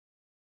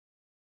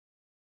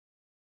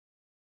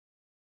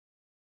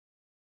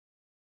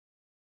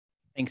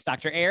Thanks,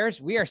 Dr. Ayers.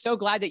 We are so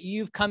glad that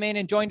you've come in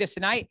and joined us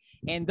tonight.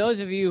 And those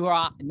of you who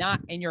are not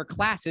in your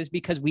classes,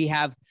 because we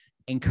have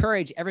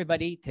encouraged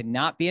everybody to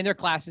not be in their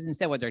classes.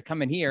 Instead, what they're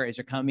coming here is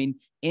they're coming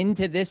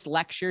into this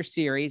lecture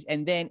series.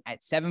 And then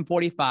at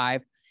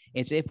 7:45,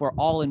 it's if we're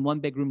all in one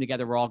big room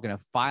together, we're all going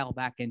to file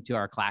back into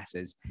our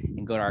classes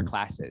and go to our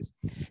classes.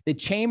 The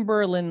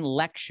Chamberlain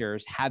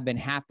lectures have been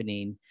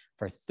happening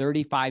for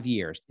 35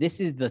 years. This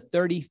is the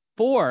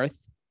 34th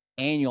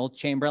annual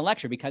Chamberlain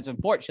lecture because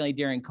unfortunately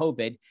during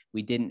COVID,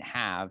 we didn't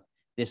have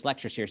this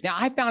lecture series. Now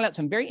I found out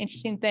some very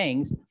interesting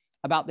things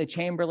about the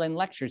Chamberlain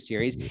lecture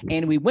series,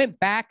 and we went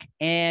back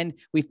and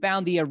we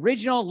found the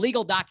original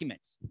legal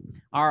documents.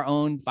 Our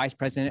own vice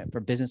president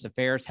for business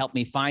affairs helped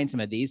me find some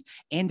of these,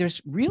 and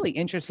there's really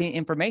interesting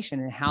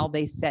information in how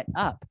they set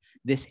up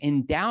this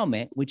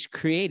endowment, which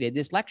created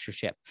this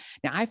lectureship.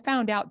 Now, I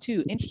found out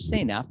too,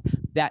 interesting enough,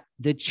 that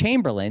the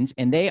Chamberlains,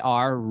 and they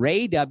are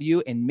Ray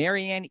W. and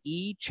Marianne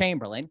E.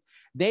 Chamberlain,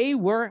 they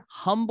were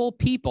humble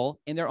people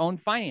in their own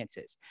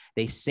finances.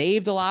 They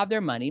saved a lot of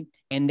their money,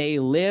 and they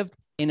lived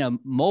in a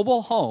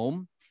mobile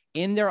home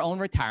in their own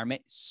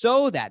retirement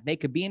so that they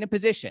could be in a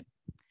position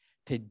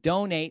to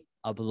donate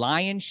a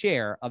lion's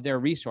share of their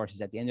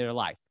resources at the end of their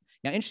life.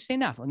 Now, interesting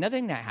enough, another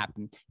thing that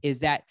happened is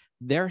that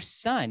their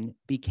son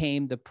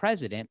became the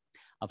president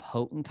of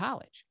Houghton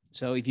College.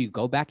 So if you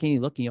go back and you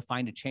look, and you'll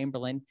find a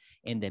Chamberlain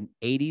in the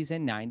 80s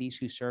and 90s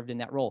who served in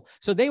that role.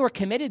 So they were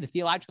committed to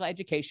theological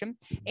education,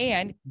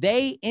 and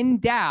they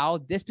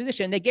endowed this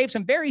position. They gave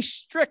some very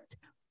strict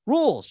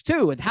rules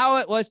too with how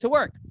it was to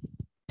work.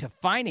 To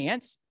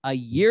finance a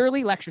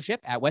yearly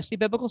lectureship at Wesley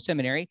Biblical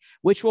Seminary,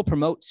 which will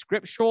promote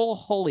scriptural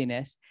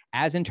holiness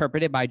as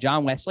interpreted by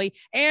John Wesley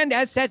and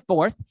as set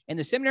forth in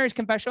the seminary's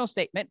confessional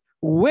statement,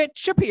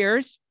 which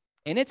appears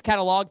in its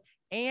catalog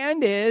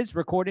and is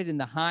recorded in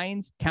the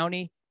Hinds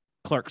County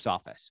Clerk's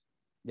Office.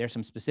 There's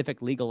some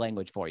specific legal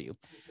language for you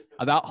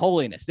about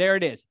holiness. There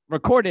it is,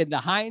 recorded in the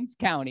Hinds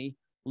County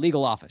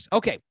Legal Office.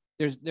 Okay.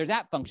 There's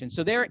that function.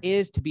 So there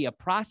is to be a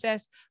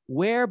process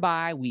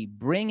whereby we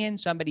bring in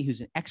somebody who's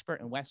an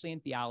expert in Wesleyan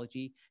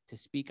theology to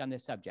speak on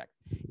this subject.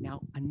 Now,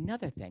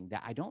 another thing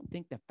that I don't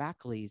think the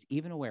faculty is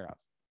even aware of,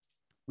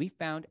 we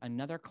found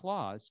another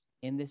clause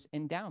in this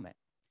endowment.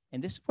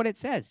 And this is what it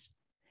says: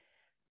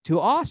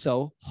 to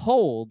also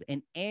hold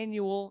an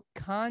annual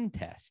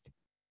contest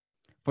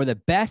for the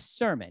best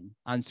sermon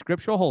on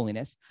scriptural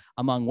holiness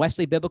among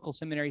Wesley Biblical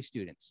Seminary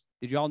students.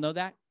 Did you all know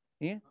that?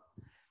 Yeah.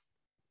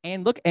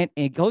 And look, and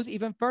it goes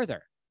even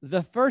further.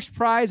 The first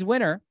prize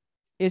winner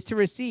is to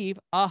receive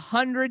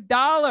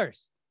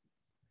 $100.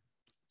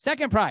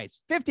 Second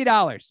prize,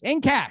 $50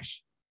 in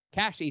cash.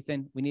 Cash,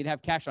 Ethan. We need to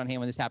have cash on hand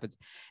when this happens.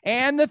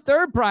 And the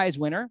third prize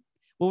winner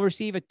will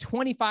receive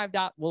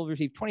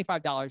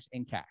 $25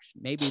 in cash.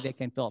 Maybe they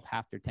can fill up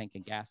half their tank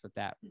of gas with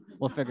that.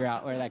 We'll figure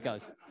out where that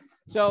goes.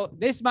 So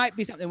this might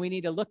be something we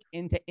need to look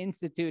into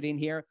instituting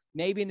here,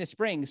 maybe in the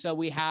spring. So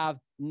we have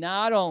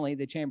not only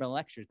the Chamberlain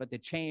lectures, but the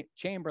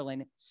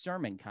Chamberlain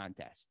sermon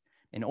contest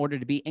in order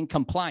to be in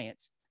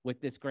compliance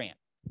with this grant.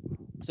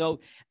 So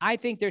I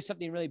think there's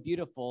something really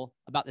beautiful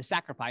about the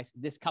sacrifice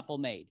this couple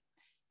made.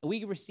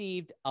 We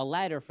received a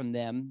letter from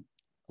them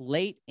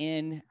late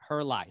in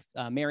her life,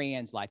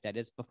 Marianne's life, that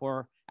is,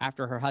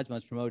 after her husband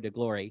was promoted to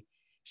glory.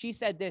 She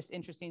said this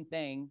interesting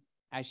thing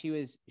as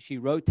she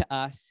wrote to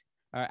us.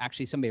 Or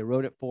actually somebody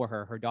wrote it for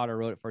her. Her daughter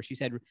wrote it for her. She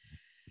said,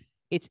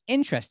 it's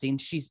interesting.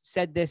 She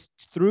said this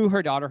through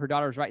her daughter. Her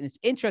daughter was writing. It's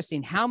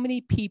interesting how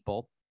many good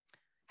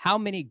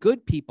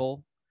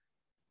people,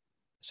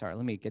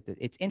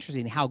 it's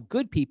interesting how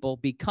good people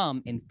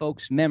become in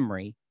folks'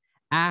 memory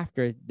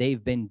after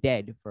they've been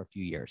dead for a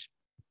few years.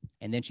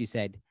 And then she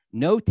said,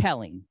 no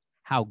telling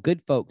how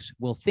good folks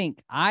will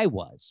think I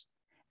was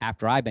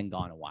after I've been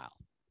gone a while.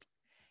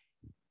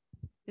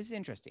 This is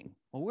interesting.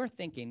 Well, we're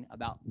thinking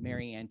about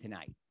Marianne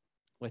tonight,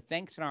 with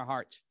thanks in our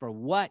hearts for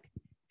what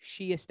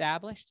she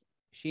established,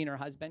 she and her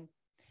husband,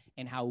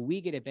 and how we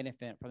get a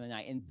benefit from the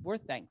night. And we're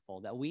thankful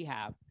that we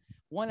have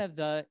one of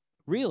the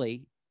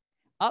really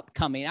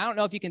upcoming, I don't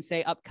know if you can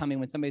say upcoming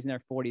when somebody's in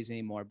their 40s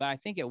anymore, but I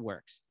think it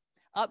works.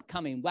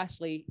 Upcoming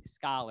Wesley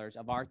scholars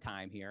of our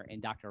time here in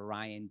Dr.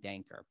 Ryan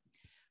Danker.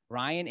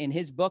 Ryan, in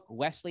his book,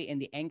 Wesley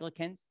and the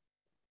Anglicans,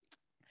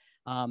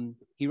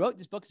 he wrote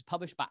this book. It's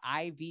published by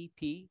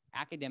IVP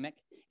Academic.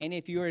 And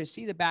if you were to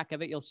see the back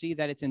of it, you'll see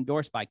that it's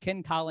endorsed by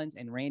Ken Collins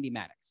and Randy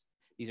Maddox.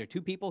 These are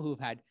two people who've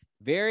had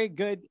very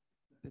good,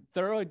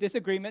 thorough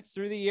disagreements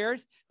through the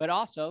years, but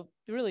also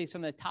really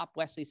some of the top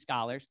Wesley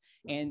scholars.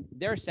 And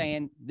they're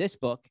saying this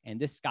book and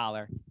this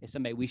scholar is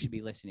somebody we should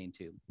be listening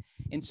to.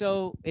 And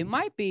so it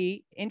might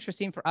be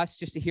interesting for us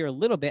just to hear a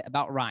little bit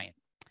about Ryan.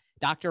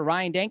 Dr.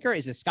 Ryan Danker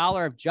is a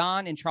scholar of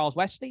John and Charles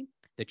Wesley,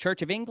 the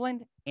Church of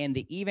England, and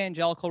the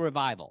Evangelical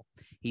Revival.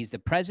 He's the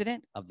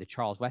president of the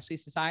Charles Wesley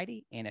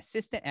Society and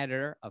assistant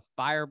editor of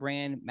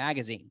Firebrand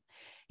magazine.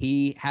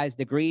 He has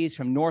degrees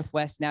from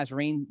Northwest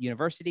Nazarene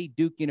University,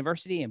 Duke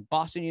University, and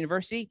Boston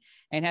University,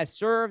 and has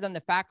served on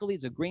the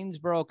faculties of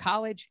Greensboro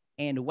College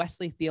and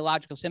Wesley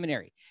Theological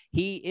Seminary.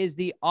 He is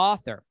the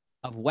author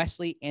of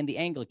Wesley and the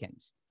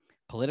Anglicans,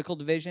 Political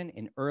Division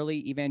in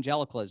Early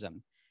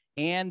Evangelicalism,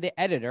 and the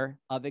editor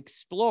of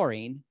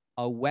Exploring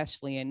a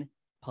Wesleyan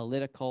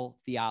Political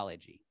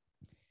Theology.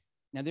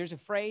 Now, there's a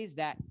phrase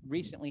that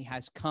recently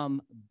has come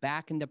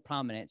back into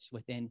prominence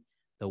within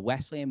the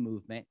Wesleyan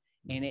movement,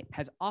 and it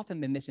has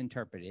often been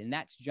misinterpreted, and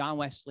that's John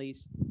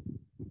Wesley's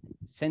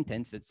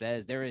sentence that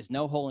says there is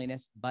no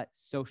holiness but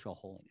social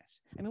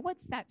holiness. I mean,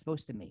 what's that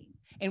supposed to mean?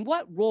 And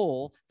what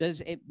role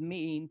does it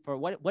mean for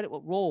what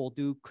role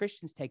do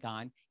Christians take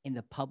on in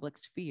the public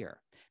sphere?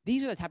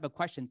 These are the type of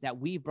questions that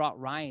we brought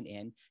Ryan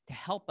in to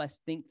help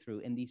us think through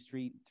in these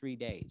three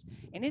days.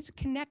 And it's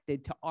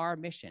connected to our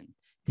mission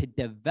to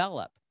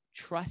develop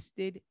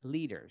trusted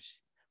leaders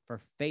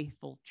for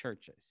faithful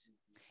churches.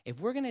 If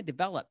we're going to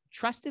develop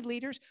trusted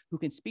leaders who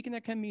can speak in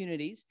their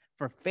communities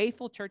for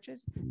faithful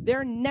churches,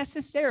 they're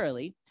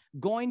necessarily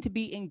going to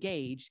be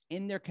engaged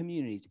in their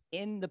communities,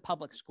 in the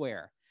public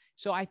square.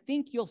 So I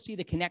think you'll see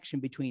the connection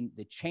between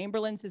the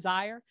Chamberlain's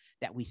desire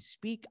that we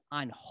speak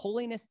on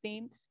holiness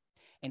themes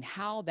and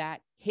how that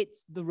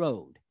hits the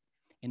road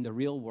in the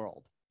real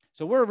world.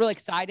 So we're really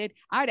excited.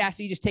 I'd ask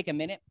you just take a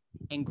minute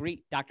and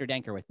greet Dr.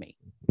 Denker with me.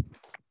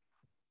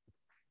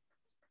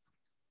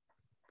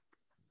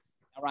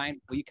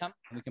 Ryan, will you come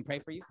and we can pray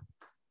for you?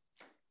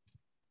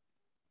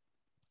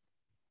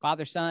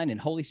 Father, Son, and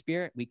Holy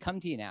Spirit, we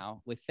come to you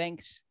now with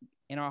thanks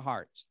in our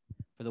hearts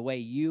for the way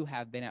you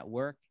have been at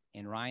work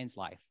in Ryan's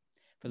life,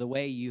 for the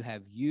way you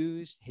have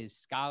used his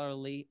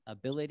scholarly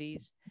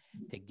abilities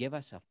to give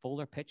us a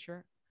fuller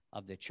picture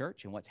of the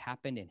church and what's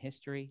happened in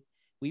history.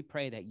 We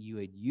pray that you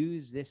would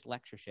use this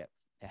lectureship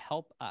to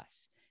help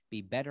us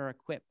be better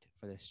equipped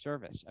for the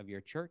service of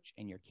your church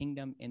and your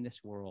kingdom in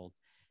this world.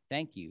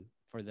 Thank you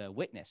for the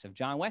witness of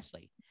John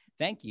Wesley.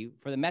 Thank you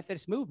for the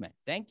Methodist movement.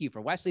 Thank you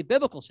for Wesley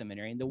Biblical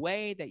Seminary and the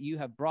way that you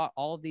have brought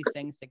all of these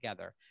things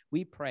together.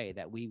 We pray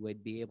that we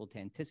would be able to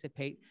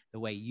anticipate the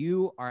way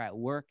you are at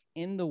work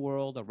in the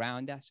world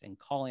around us and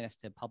calling us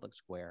to the public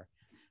square.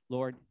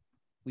 Lord,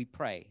 we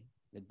pray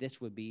that this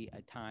would be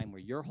a time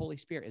where your Holy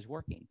Spirit is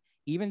working,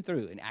 even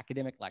through an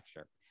academic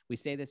lecture. We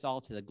say this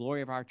all to the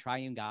glory of our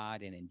triune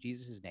God, and in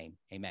Jesus' name,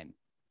 amen.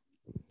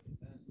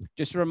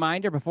 Just a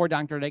reminder before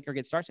Dr. Denker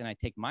gets started, and I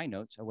take my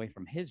notes away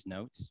from his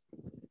notes.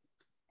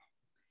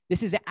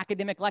 This is an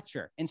academic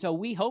lecture. And so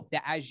we hope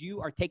that as you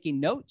are taking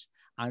notes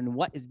on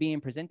what is being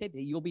presented,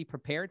 that you'll be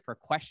prepared for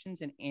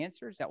questions and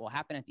answers that will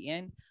happen at the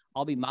end.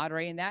 I'll be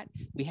moderating that.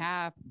 We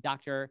have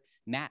Dr.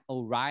 Matt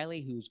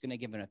O'Reilly, who's going to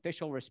give an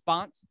official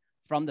response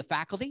from the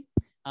faculty.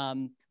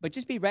 But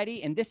just be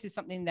ready. And this is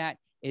something that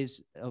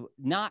is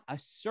not a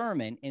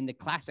sermon in the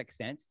classic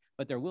sense,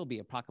 but there will be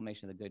a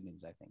proclamation of the good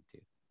news, I think,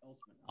 too.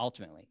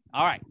 Ultimately.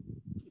 All right.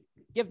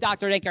 Give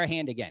Dr. Denker a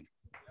hand again.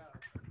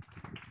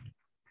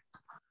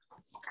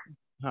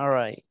 All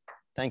right.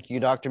 Thank you,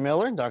 Dr.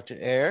 Miller, Dr.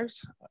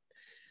 Ayers.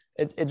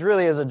 It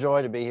really is a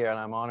joy to be here, and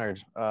I'm honored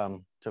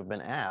to have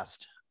been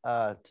asked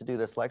to do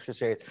this lecture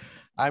series.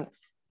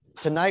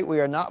 Tonight, we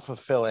are not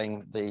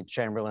fulfilling the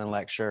Chamberlain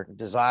lecture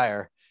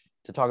desire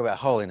to talk about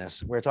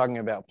holiness. We're talking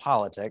about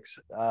politics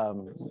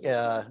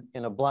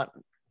in a blunt,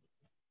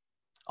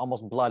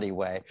 almost bloody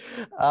way.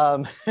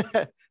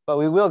 But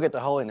we will get to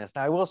holiness.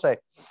 Now, I will say,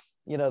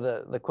 you know,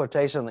 the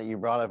quotation that you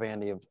brought up,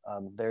 Andy, of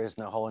there is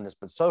no holiness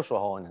but social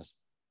holiness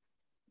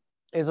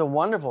is a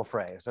wonderful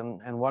phrase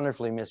and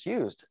wonderfully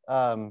misused.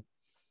 But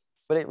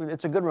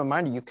it's a good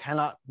reminder, you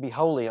cannot be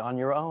holy on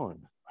your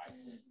own.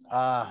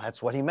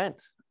 That's what he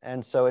meant.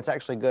 And so it's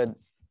actually good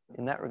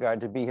in that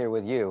regard to be here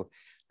with you.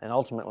 And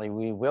ultimately,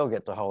 we will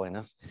get to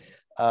holiness.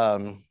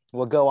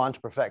 We'll go on to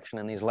perfection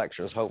in these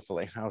lectures,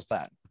 hopefully. How's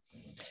that?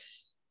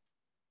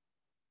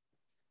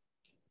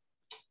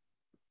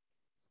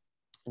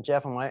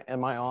 Jeff, am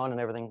I on and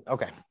everything?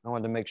 Okay, I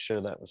wanted to make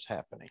sure that was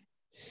happening.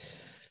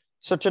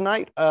 So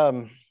tonight,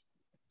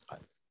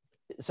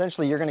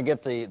 essentially, you're going to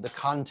get the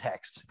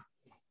context.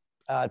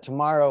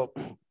 Tomorrow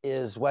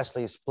is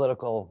Wesley's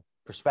political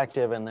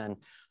perspective, and then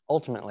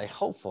ultimately,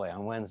 hopefully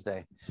on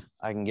Wednesday,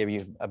 I can give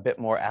you a bit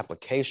more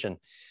application.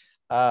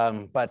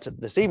 But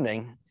this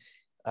evening,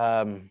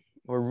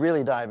 we're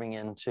really diving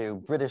into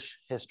British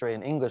history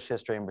and English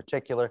history in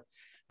particular.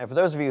 And for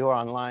those of you who are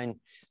online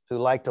who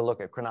like to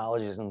look at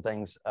chronologies and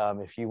things,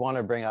 if you want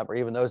to bring up, or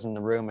even those in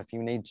the room, if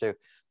you need to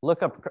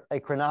look up a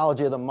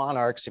chronology of the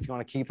monarchs, if you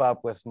want to keep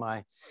up with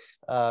my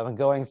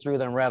going through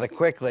them rather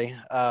quickly,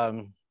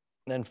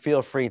 then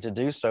feel free to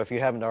do so if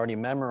you haven't already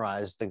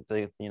memorized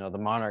the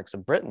monarchs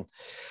of Britain.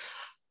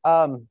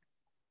 So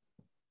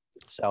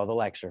the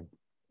lecture.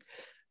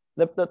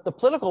 The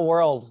political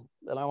world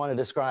that I want to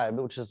describe,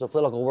 which is the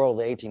political world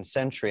of the 18th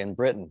century in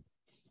Britain,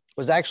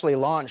 was actually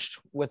launched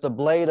with the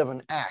blade of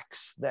an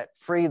axe that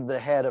freed the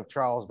head of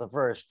Charles I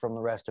from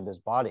the rest of his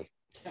body.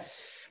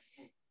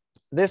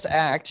 This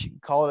act, you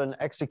call it an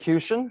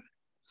execution,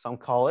 some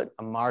call it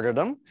a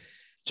martyrdom,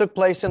 took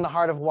place in the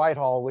heart of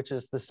Whitehall, which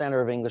is the center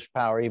of English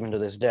power even to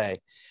this day.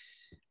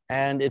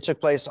 And it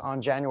took place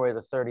on January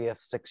the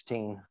 30th,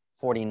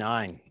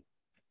 1649.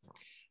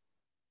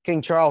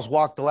 King Charles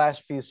walked the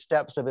last few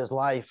steps of his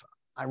life,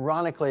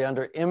 ironically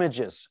under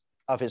images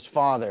of his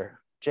father,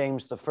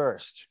 James the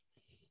First.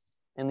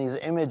 In these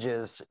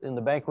images in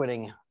the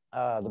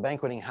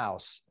banqueting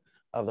house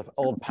of the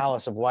old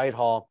Palace of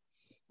Whitehall,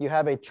 you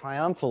have a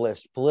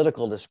triumphalist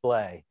political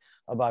display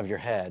above your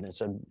head.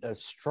 It's a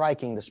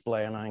striking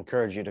display, and I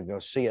encourage you to go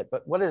see it.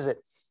 But what is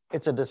it?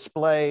 It's a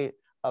display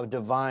of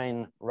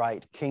divine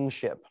right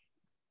kingship.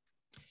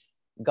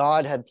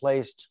 God had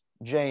placed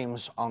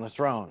James on the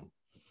throne,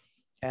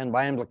 and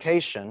by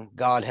implication,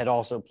 God had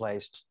also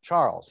placed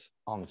Charles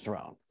on the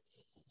throne.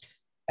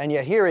 And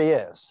yet here he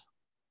is,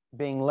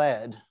 being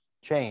led,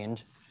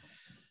 chained,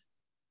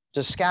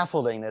 to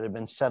scaffolding that had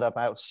been set up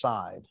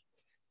outside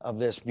of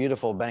this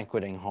beautiful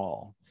banqueting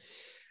hall.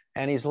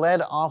 And he's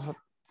led off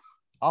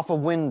a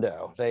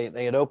window.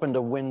 They had opened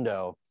a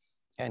window,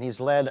 and he's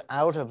led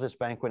out of this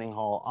banqueting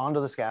hall onto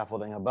the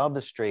scaffolding above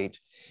the street,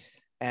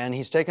 and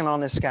he's taken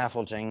on this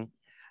scaffolding.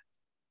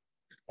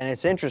 And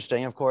it's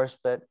interesting, of course,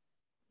 that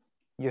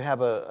you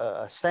have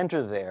a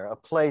center there, a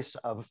place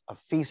of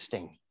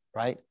feasting,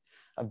 right?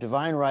 Of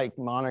divine right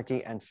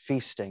monarchy and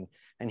feasting.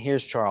 And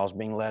here's Charles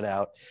being led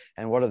out.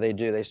 And what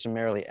do? They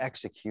summarily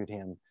execute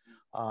him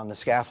on the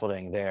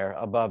scaffolding there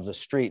above the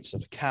streets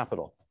of the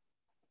capital.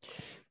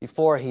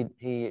 Before he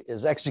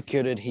is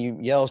executed, he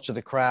yells to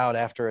the crowd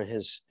after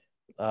his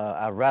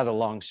a rather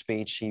long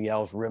speech. He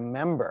yells,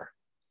 "Remember."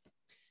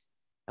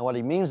 And what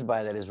he means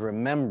by that is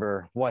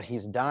remember what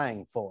he's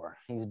dying for.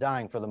 He's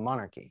dying for the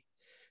monarchy.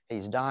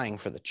 He's dying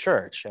for the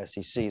church as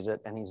he sees it,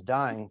 and he's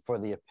dying for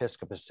the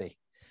episcopacy,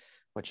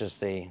 which is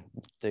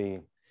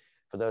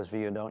for those of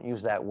you who don't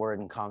use that word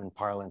in common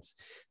parlance,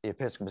 the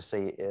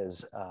episcopacy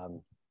is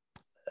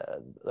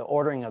the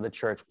ordering of the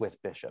church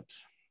with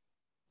bishops.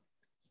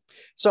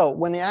 So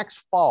when the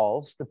axe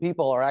falls, the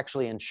people are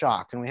actually in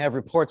shock, and we have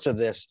reports of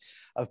this,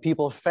 of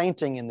people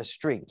fainting in the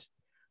street.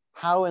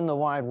 How in the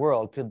wide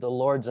world could the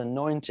Lord's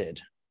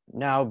anointed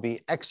now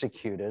be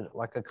executed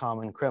like a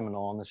common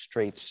criminal on the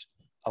streets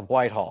of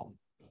Whitehall?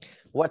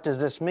 What does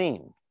this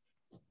mean?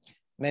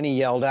 Many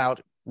yelled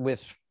out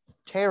with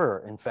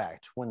terror, in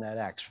fact, when that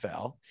axe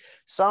fell.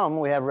 Some,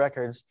 we have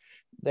records,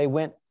 they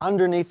went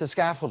underneath the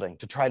scaffolding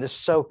to try to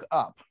soak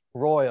up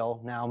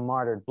royal, now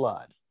martyred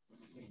blood.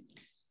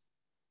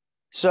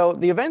 So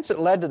the events that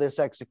led to this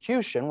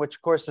execution, which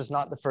of course is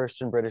not the first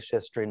in British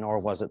history, nor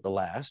was it the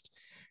last,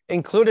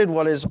 included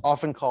what is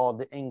often called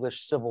the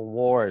English Civil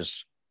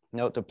Wars.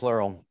 Note the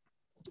plural.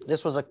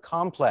 This was a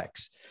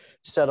complex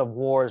set of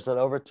wars that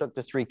overtook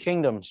the three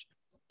kingdoms,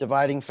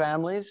 dividing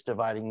families,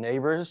 dividing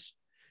neighbors,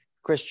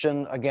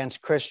 Christian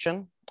against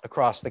Christian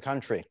across the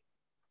country.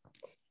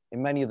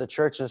 In many of the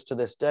churches to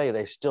this day,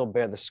 they still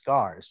bear the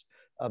scars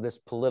of this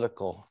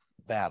political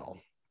battle.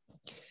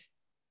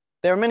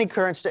 There are many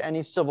currents to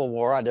any civil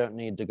war. I don't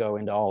need to go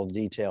into all the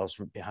details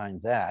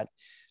behind that.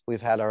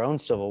 We've had our own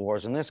civil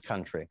wars in this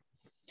country.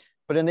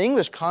 But in the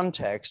English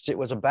context, it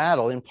was a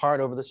battle in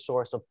part over the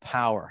source of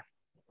power.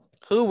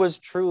 Who was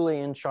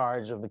truly in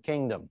charge of the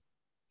kingdom?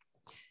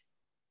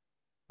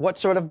 What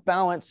sort of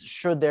balance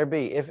should there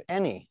be, if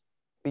any,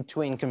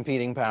 between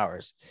competing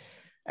powers?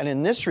 And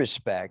in this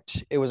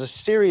respect, it was a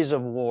series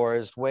of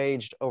wars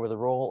waged over the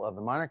role of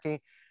the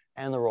monarchy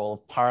and the role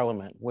of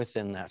parliament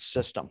within that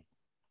system.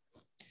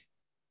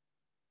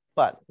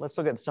 But let's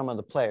look at some of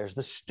the players,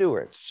 the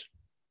Stuarts,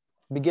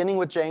 beginning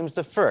with James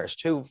the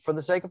First, who, for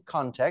the sake of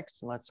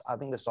context, and I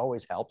think this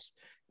always helps.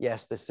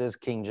 Yes, this is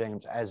King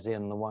James, as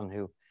in the one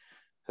who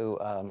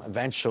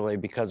eventually,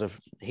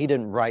 he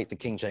didn't write the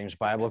King James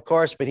Bible, of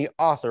course, but he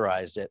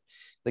authorized it,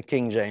 the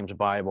King James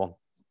Bible.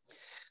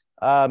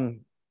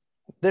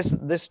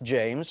 This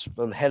James,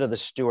 the head of the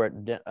Stuart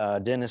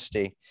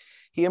dynasty,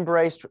 he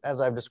embraced, as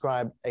I've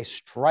described, a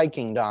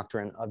striking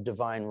doctrine of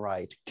divine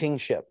right,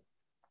 kingship.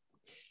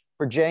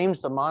 For James,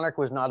 the monarch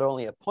was not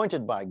only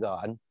appointed by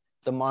God,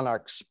 the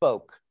monarch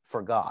spoke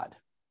for God.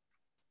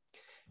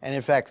 And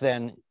in fact,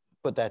 then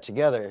put that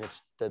together,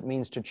 that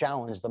means to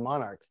challenge the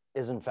monarch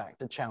is in fact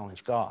to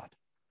challenge God.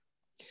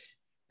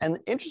 And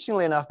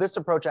interestingly enough, this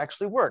approach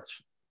actually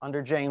worked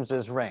under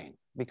James's reign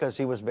because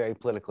he was very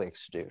politically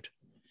astute.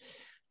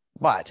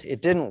 But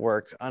it didn't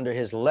work under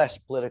his less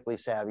politically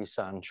savvy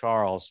son,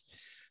 Charles,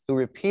 who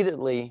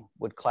repeatedly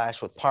would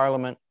clash with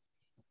Parliament.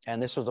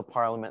 And this was a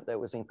Parliament that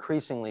was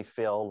increasingly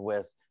filled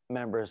with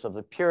members of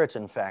the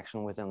Puritan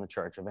faction within the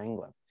Church of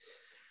England.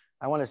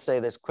 I want to say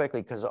this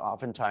quickly because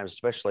oftentimes,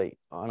 especially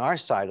on our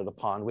side of the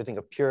pond, we think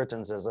of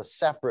Puritans as a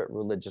separate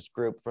religious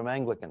group from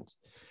Anglicans.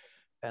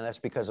 And that's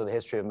because of the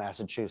history of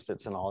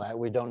Massachusetts and all that.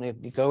 We don't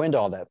need to go into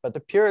all that. But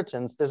the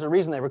Puritans, there's a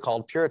reason they were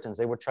called Puritans.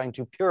 They were trying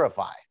to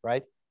purify,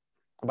 right?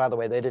 By the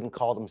way, they didn't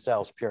call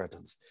themselves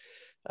Puritans.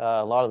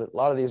 A lot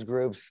of these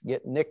groups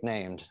get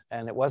nicknamed,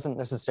 and it wasn't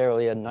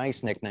necessarily a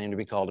nice nickname to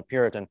be called a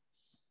Puritan,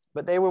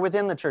 but they were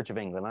within the Church of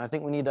England. And I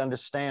think we need to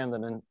understand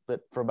that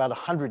for about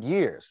 100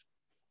 years,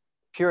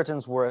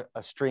 Puritans were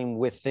a stream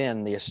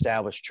within the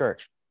established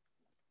church.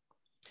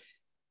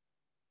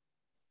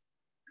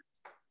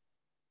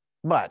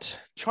 But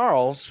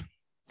Charles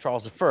I,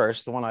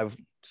 the one I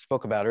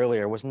spoke about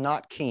earlier, was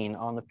not keen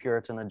on the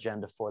Puritan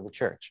agenda for the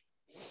church,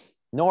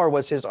 nor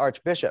was his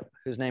archbishop,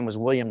 whose name was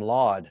William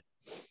Laud.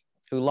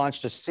 who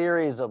launched a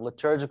series of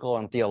liturgical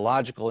and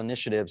theological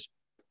initiatives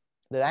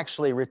that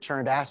actually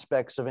returned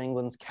aspects of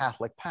England's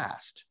Catholic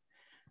past.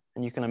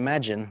 And you can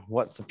imagine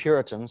what the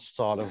Puritans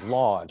thought of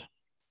Laud.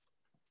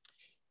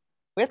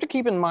 We have to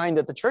keep in mind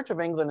that the Church of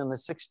England in the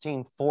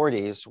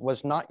 1640s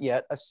was not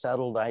yet a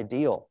settled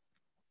ideal,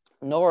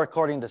 nor,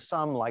 according to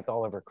some, like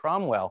Oliver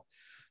Cromwell,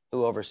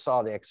 who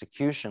oversaw the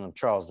execution of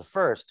Charles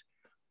I,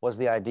 was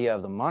the idea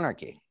of the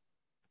monarchy.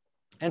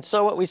 And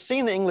so what we see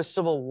in the English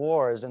Civil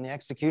Wars and the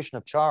execution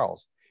of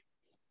Charles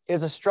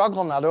is a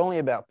struggle not only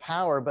about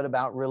power, but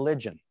about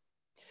religion.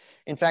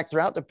 In fact,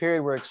 throughout the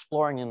period we're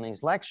exploring in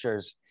these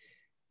lectures,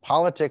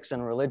 politics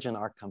and religion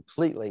are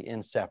completely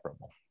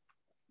inseparable.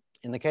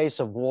 In the case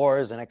of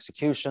wars and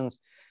executions,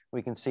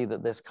 we can see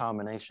that this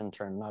combination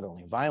turned not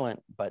only violent,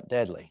 but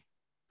deadly.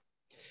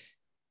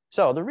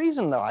 So the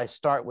reason that I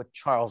start with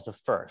Charles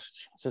I,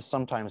 this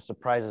sometimes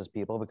surprises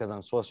people because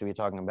I'm supposed to be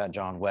talking about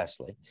John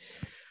Wesley,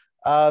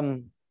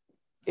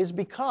 is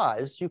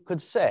because you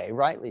could say,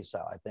 rightly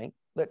so, I think,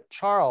 that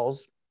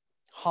Charles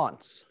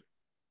haunts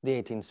the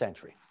 18th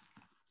century.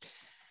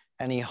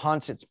 And he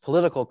haunts its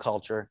political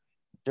culture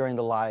during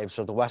the lives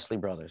of the Wesley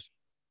brothers.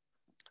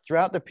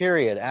 Throughout the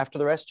period after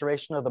the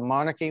restoration of the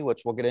monarchy,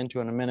 which we'll get into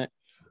in a minute,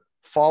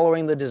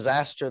 following the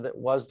disaster that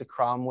was the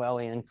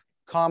Cromwellian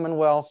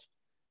Commonwealth,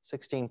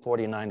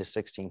 1649 to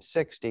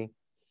 1660,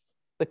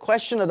 the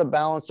question of the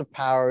balance of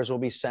powers will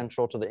be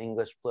central to the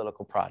English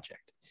political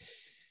project,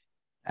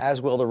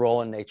 as will the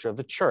role and nature of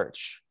the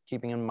church,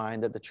 keeping in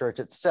mind that the church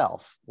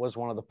itself was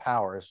one of the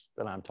powers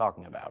that I'm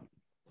talking about.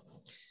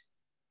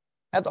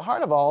 At the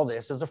heart of all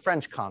this is a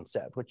French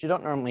concept, which you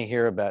don't normally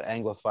hear about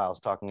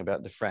Anglophiles talking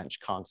about the French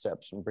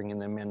concepts and bringing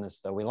them in as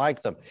though we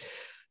like them.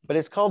 But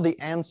it's called the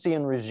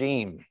Ancien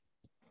Regime,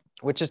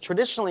 which is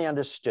traditionally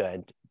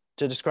understood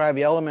to describe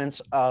the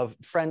elements of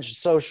French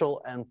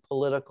social and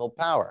political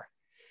power.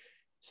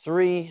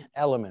 3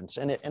 elements.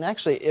 And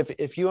actually,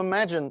 if you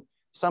imagine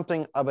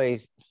something of a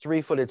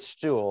 3-footed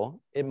stool,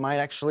 it might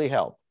actually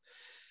help.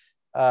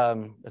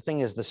 The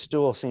thing is, the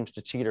stool seems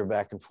to teeter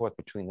back and forth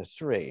between the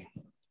 3.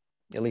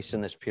 At least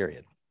in this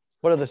period.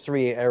 What are the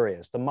 3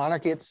 areas? The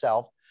monarchy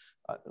itself,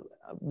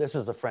 this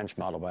is the French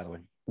model, by the way.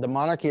 The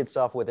monarchy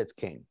itself with its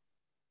king,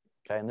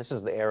 okay? And this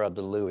is the era of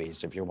the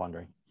Louis, if you're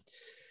wondering.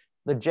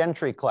 The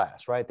gentry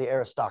class, right? The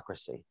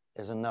aristocracy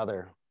is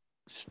another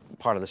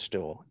part of the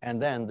stool.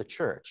 And then the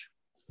church.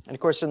 And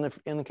of course, in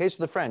the case of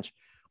the French,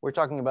 we're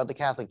talking about the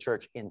Catholic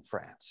Church in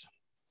France.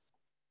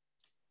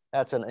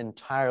 That's an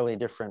entirely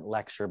different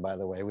lecture, by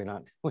the way. We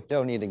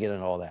don't need to get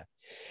into all that.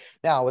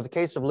 Now, with the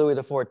case of Louis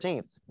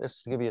XIV,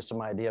 this will give you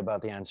some idea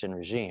about the Ancien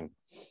Regime.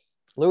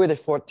 Louis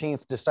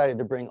XIV decided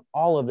to bring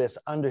all of this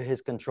under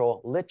his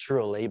control,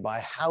 literally by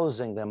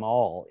housing them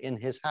all in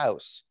his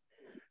house.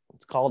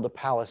 It's called the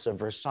Palace of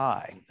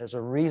Versailles. There's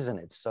a reason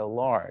it's so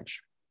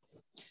large.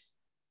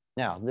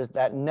 Now,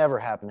 that never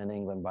happened in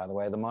England, by the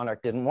way. The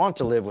monarch didn't want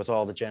to live with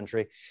all the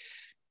gentry.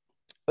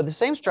 But the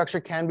same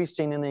structure can be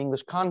seen in the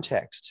English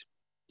context,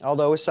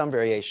 although with some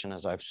variation,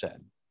 as I've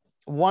said.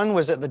 One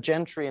was that the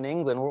gentry in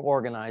England were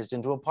organized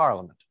into a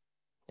parliament,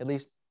 at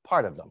least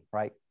part of them,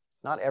 right?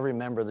 Not every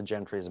member of the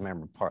gentry is a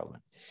member of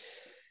parliament.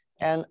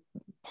 And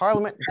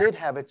parliament did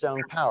have its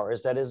own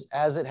powers, that is,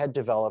 as it had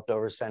developed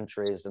over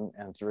centuries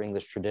and through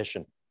English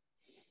tradition.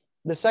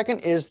 The second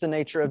is the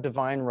nature of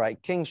divine right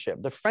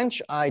kingship. The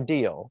French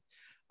ideal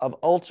of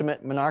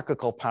ultimate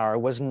monarchical power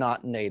was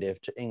not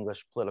native to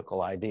English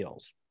political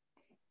ideals.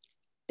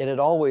 It had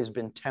always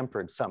been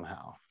tempered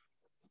somehow.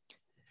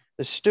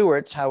 The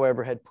Stuarts,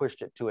 however, had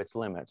pushed it to its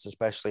limits,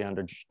 especially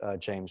under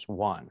James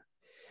I.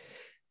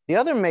 The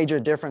other major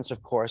difference,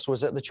 of course,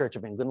 was that the Church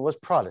of England was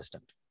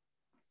Protestant.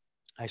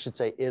 I should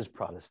say is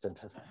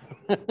Protestant.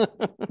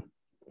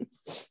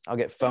 I'll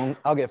get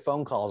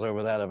phone calls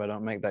over that if I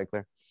don't make that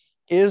clear.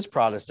 Is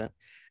Protestant.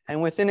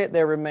 And within it,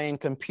 there remain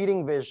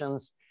competing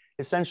visions,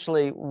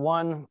 essentially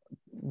one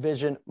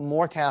vision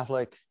more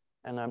Catholic,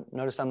 and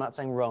notice I'm not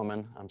saying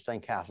Roman, I'm saying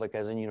Catholic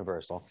as in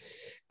universal,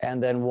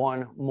 and then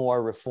one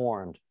more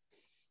Reformed.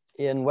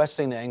 In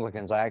Wesleyan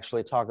Anglicans, I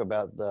actually talk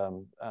about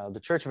the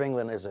Church of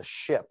England as a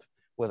ship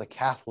with a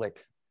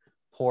Catholic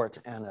port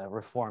and a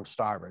Reformed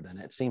starboard, and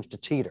it seems to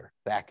teeter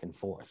back and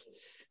forth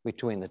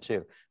between the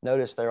two.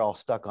 Notice they're all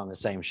stuck on the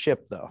same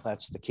ship, though.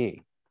 That's the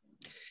key.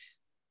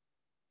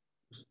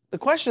 The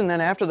question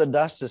then, after the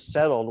dust is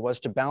settled, was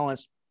to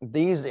balance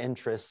these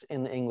interests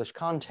in the English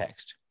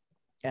context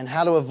and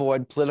how to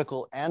avoid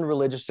political and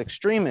religious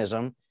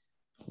extremism,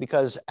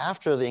 because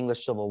after the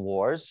English Civil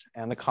Wars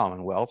and the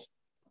Commonwealth,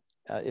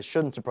 it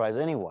shouldn't surprise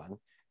anyone,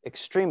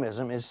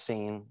 extremism is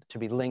seen to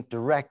be linked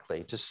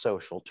directly to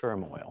social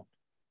turmoil.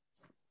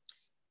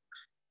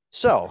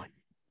 So,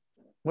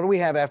 what do we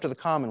have after the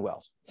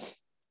Commonwealth?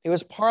 It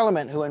was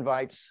Parliament who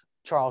invites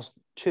Charles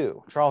II,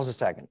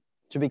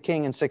 to be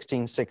king in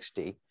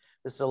 1660.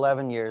 This is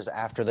 11 years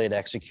after they'd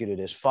executed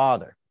his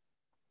father.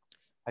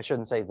 I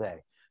shouldn't say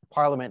they.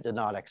 Parliament did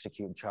not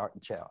execute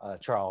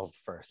Charles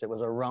first. It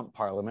was a rump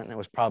parliament, and it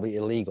was probably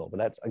illegal, but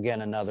that's,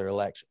 again, another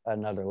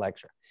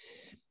lecture.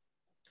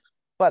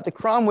 But the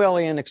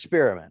Cromwellian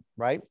experiment,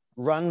 right,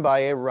 run by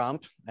a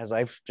rump, as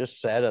I've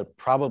just said, a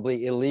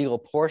probably illegal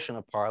portion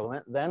of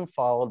Parliament, then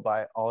followed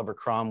by Oliver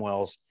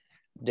Cromwell's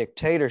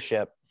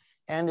dictatorship,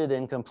 ended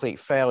in complete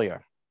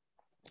failure.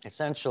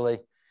 Essentially,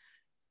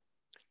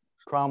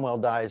 Cromwell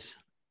dies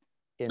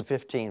in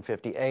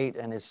 1558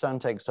 and his son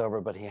takes over,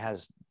 but he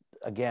has,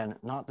 again,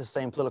 not the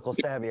same political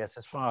savvy as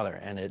his father,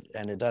 and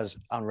it does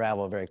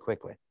unravel very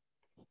quickly.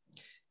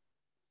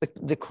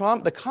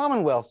 The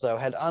Commonwealth, though,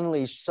 had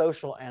unleashed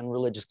social and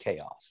religious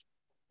chaos.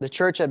 The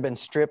church had been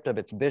stripped of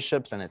its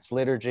bishops and its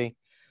liturgy.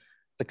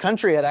 The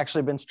country had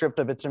actually been stripped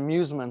of its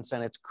amusements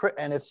and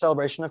its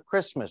celebration of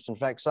Christmas. In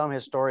fact, some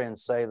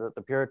historians say that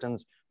the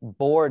Puritans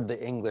bored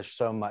the English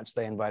so much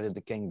they invited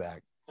the king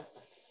back.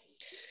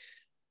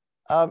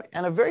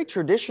 And a very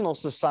traditional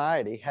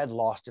society had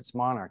lost its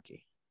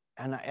monarchy.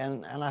 And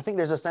I think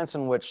there's a sense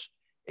in which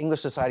English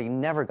society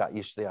never got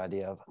used to the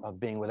idea of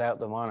being without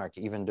the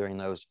monarchy, even during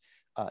those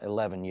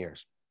 11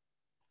 years.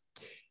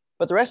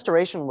 But the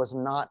Restoration was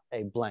not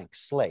a blank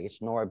slate,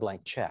 nor a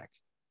blank check.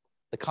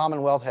 The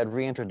Commonwealth had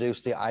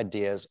reintroduced the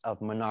ideas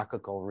of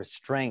monarchical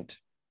restraint.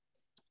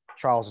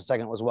 Charles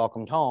II was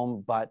welcomed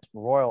home, but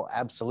royal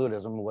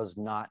absolutism was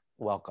not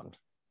welcomed.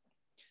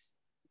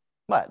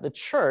 But the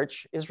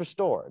church is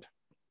restored.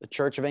 The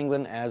Church of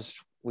England, as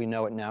we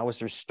know it now,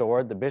 was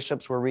restored. The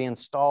bishops were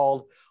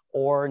reinstalled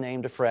or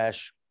named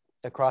afresh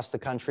across the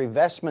country.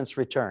 Vestments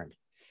returned,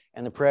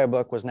 and the prayer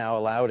book was now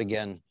allowed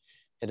again.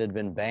 It had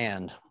been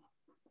banned.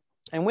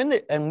 And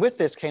with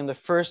this came the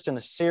first in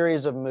a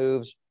series of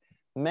moves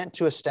meant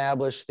to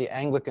establish the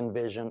Anglican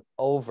vision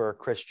over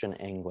Christian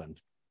England.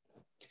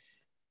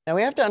 Now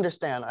we have to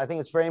understand, I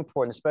think it's very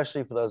important,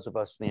 especially for those of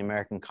us in the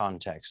American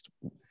context,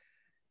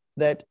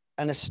 that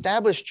an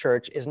established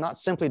church is not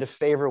simply to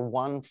favor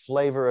one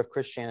flavor of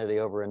Christianity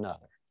over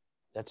another.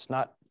 That's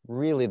not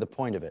really the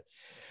point of it.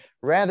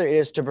 Rather, it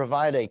is to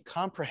provide a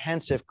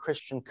comprehensive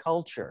Christian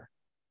culture,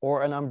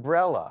 or an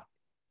umbrella,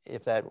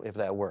 if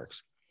that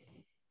works,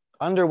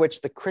 under which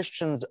the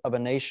Christians of a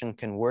nation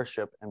can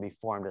worship and be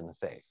formed in the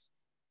faith.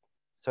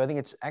 So I think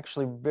it's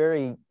actually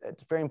very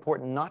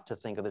important not to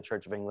think of the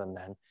Church of England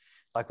then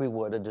like we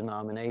would a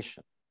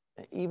denomination,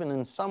 even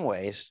in some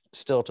ways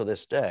still to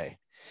this day.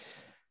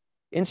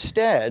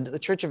 Instead, the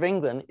Church of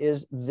England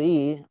is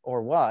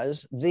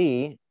was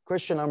the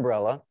Christian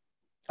umbrella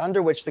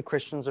under which the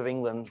Christians of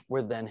England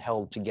were then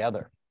held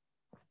together.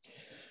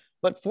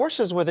 But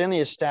forces within the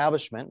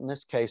establishment, in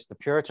this case, the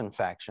Puritan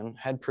faction,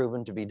 had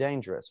proven to be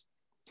dangerous.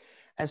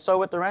 And so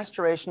with the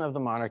restoration of the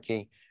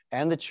monarchy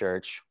and the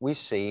church, we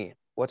see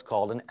what's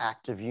called an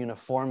Act of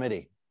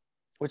Uniformity,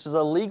 which is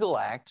a legal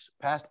act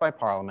passed by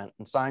Parliament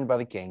and signed by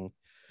the king,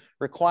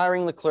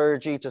 requiring the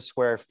clergy to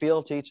swear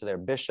fealty to their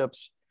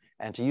bishops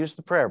and to use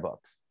the prayer book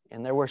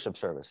in their worship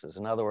services.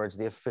 In other words,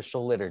 the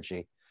official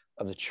liturgy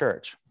of the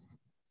church.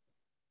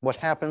 What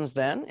happens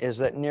then is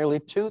that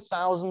nearly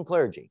 2,000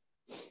 clergy,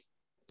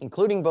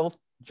 including both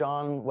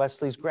John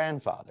Wesley's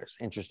grandfathers,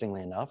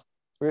 interestingly enough,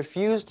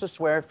 refused to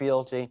swear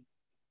fealty.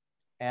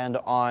 And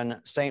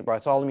on St.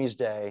 Bartholomew's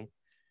Day,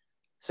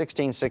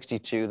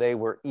 1662, they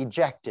were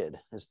ejected,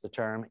 is the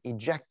term,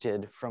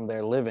 ejected from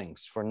their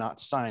livings for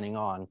not signing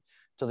on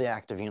to the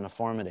Act of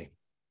Uniformity.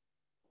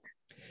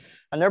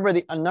 A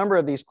number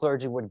of these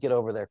clergy would get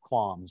over their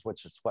qualms,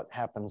 which is what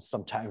happens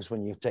sometimes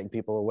when you take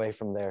people away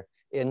from their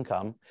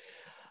income.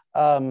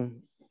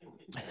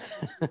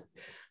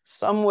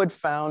 Some would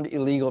found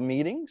illegal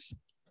meetings.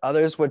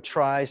 Others would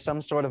try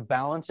some sort of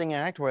balancing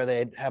act where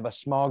they'd have a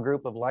small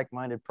group of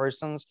like-minded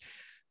persons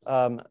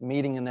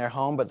meeting in their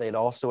home, but they'd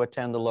also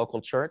attend the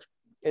local church.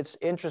 It's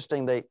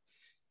interesting,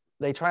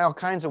 they try all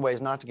kinds of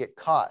ways not to get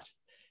caught.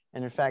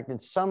 And in fact, in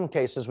some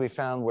cases we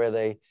found where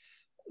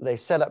they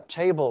set up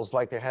tables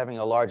like they're having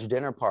a large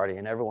dinner party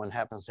and everyone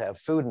happens to have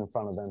food in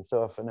front of them.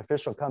 So if an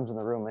official comes in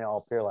the room, they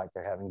all appear like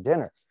they're having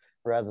dinner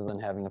rather than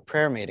having a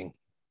prayer meeting.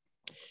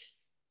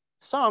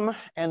 Some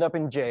end up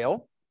in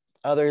jail,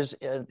 others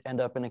end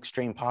up in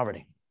extreme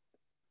poverty.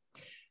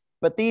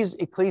 But these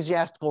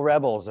ecclesiastical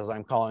rebels, as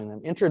I'm calling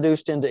them,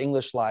 introduced into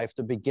English life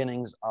the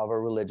beginnings of a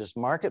religious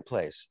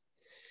marketplace.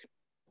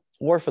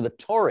 Or for the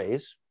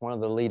Tories, one of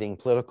the leading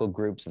political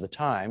groups of the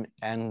time,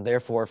 and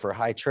therefore for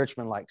high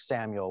churchmen like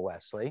Samuel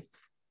Wesley,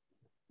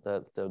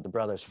 the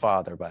brother's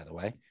father, by the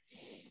way,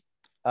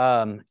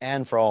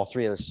 and for all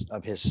three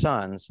of his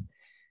sons,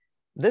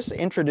 this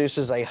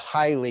introduces a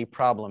highly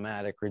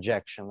problematic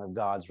rejection of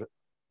God's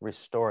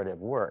restorative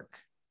work.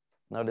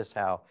 Notice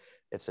how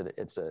it's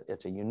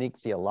a unique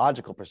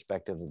theological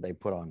perspective that they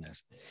put on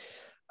this.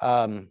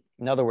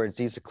 In other words,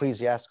 these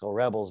ecclesiastical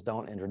rebels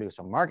don't introduce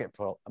a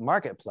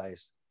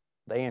marketplace,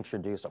 they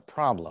introduce a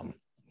problem.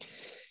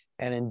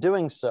 And in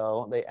doing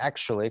so, they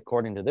actually,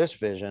 according to this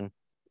vision,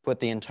 put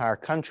the entire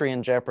country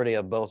in jeopardy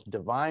of both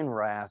divine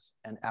wrath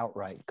and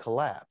outright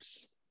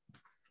collapse.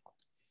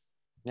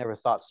 Never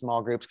thought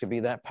small groups could be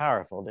that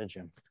powerful, did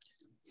you?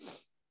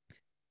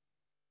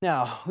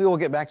 Now, we will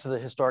get back to the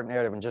historic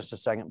narrative in just a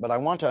second, but I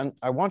want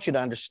you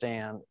to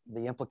understand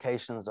the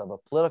implications of a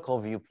political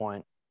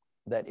viewpoint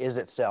that is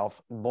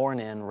itself born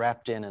in,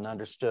 wrapped in, and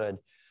understood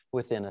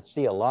within a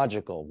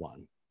theological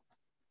one.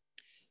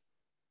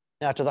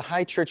 Now, to the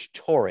high church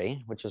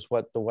Tory, which is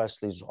what the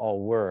Wesleys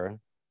all were,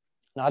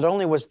 not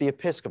only was the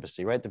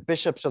episcopacy, right, the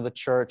bishops of the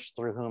church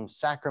through whom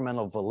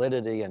sacramental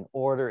validity and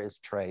order is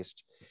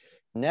traced,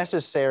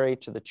 necessary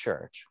to the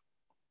church,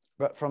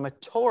 but from a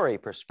Tory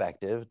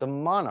perspective, the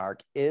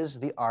monarch is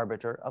the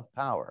arbiter of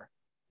power,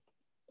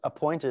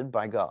 appointed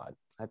by God.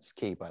 That's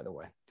key, by the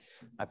way.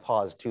 I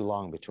paused too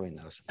long between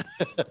those.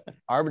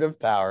 Arbiter of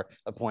power,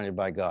 appointed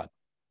by God.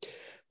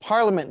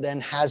 Parliament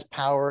then has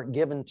power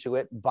given to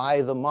it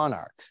by the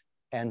monarch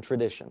and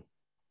tradition.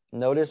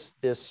 Notice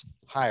this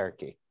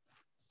hierarchy.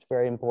 It's a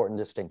very important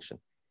distinction.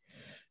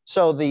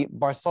 So the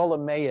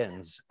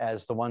Bartholomeans,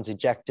 as the ones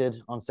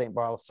ejected on St.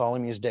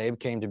 Bartholomew's Day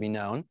came to be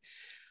known,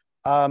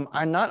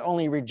 are not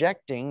only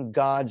rejecting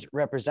God's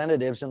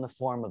representatives in the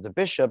form of the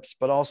bishops,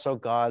 but also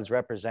God's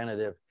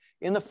representative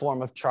in the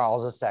form of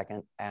Charles II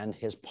and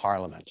his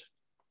parliament.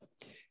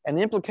 And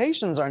the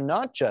implications are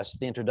not just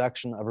the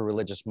introduction of a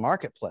religious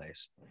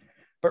marketplace,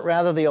 but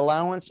rather the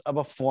allowance of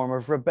a form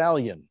of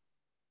rebellion.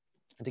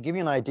 And to give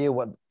you an idea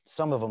what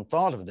some of them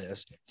thought of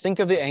this, think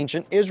of the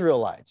ancient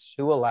Israelites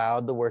who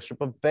allowed the worship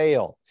of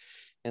Baal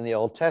in the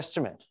Old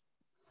Testament.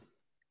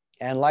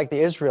 And like the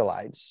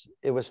Israelites,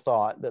 it was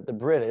thought that the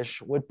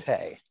British would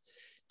pay,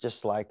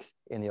 just like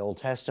in the Old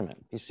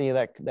Testament. You see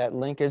that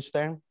linkage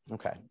there?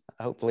 Okay,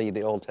 hopefully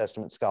the Old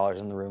Testament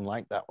scholars in the room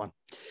like that one.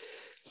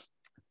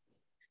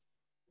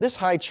 This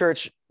high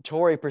church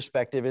Tory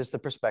perspective is the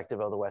perspective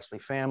of the Wesley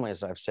family,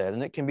 as I've said,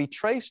 and it can be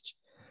traced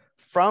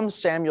from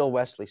Samuel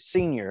Wesley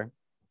Sr.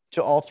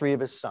 to all three of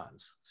his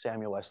sons,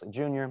 Samuel Wesley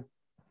Jr.,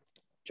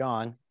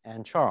 John,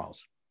 and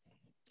Charles.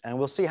 And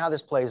we'll see how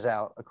this plays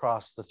out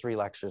across the 3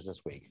 lectures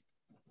this week.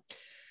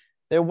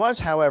 There was,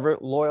 however,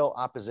 loyal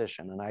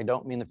opposition, and I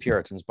don't mean the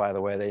Puritans, by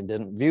the way. They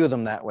didn't view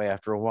them that way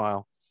after a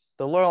while.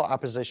 The loyal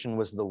opposition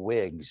was the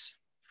Whigs.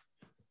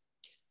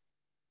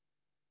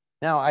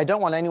 Now, I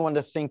don't want anyone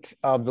to think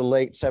of the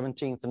late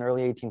 17th and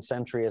early 18th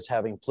century as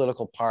having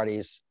political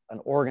parties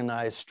and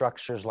organized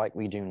structures like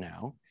we do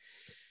now.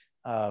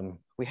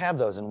 We have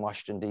those in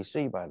Washington,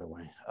 D.C., by the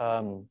way.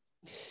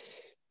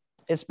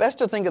 It's best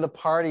to think of the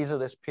parties of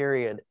this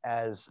period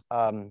as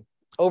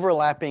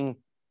overlapping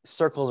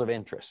circles of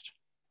interest,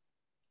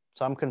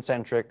 some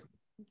concentric,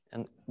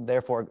 and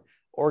therefore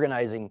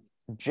organizing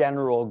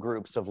general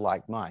groups of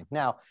like mind.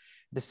 Now, at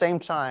the same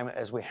time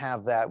as we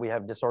have that, we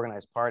have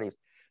disorganized parties.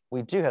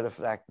 We do have the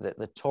fact that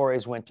the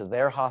Tories went to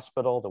their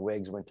hospital, the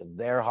Whigs went to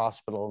their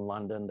hospital in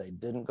London. They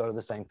didn't go to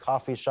the same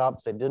coffee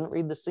shops. They didn't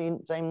read the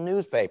same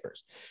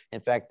newspapers.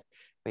 In fact,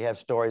 we have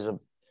stories of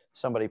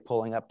somebody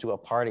pulling up to a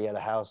party at a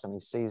house and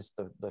he sees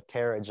the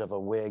carriage of a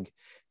Whig,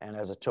 and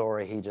as a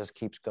Tory, he just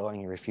keeps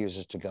going. He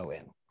refuses to go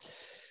in.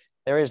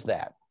 There is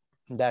that.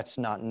 That's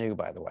not new,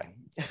 by the way.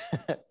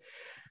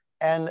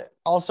 And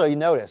also, you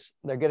notice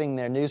they're getting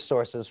their news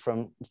sources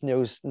from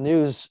news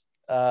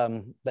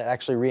that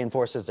actually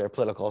reinforces their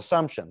political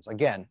assumptions.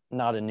 Again,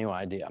 not a new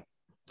idea.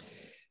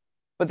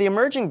 But the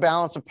emerging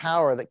balance of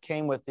power that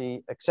came with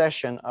the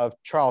accession of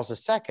Charles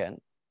II,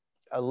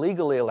 a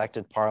legally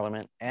elected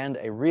parliament, and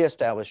a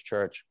reestablished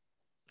church,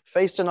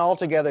 faced an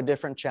altogether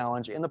different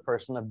challenge in the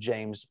person of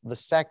James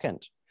II,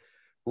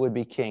 who would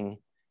be king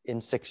in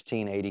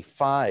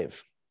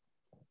 1685.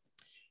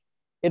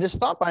 It is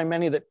thought by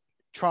many that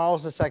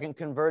Charles II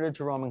converted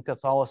to Roman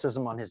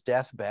Catholicism on his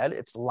deathbed.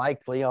 It's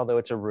likely, although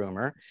it's a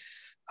rumor.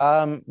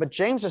 But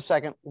James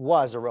II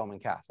was a Roman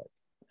Catholic,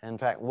 in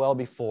fact, well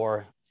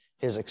before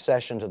his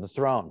accession to the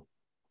throne.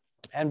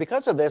 And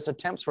because of this,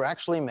 attempts were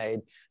actually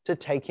made to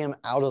take him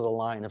out of the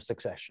line of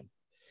succession.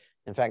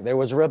 In fact, there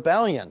was a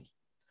rebellion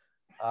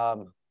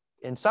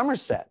in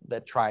Somerset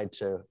that tried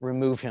to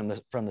remove him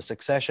from the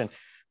succession.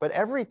 But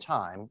every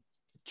time,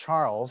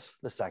 Charles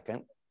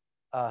II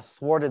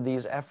thwarted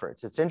these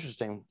efforts. It's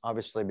interesting,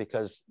 obviously,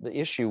 because the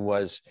issue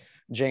was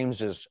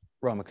James's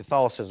Roman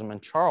Catholicism,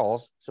 and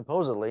Charles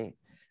supposedly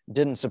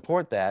didn't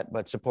support that,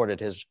 but supported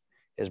his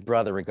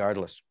brother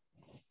regardless.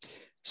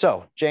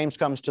 So James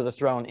comes to the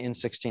throne in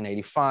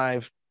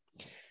 1685.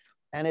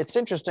 And it's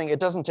interesting, it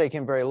doesn't take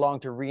him very long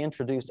to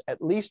reintroduce,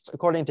 at least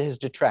according to his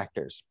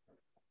detractors,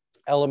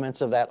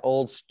 elements of that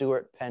old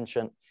Stuart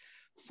penchant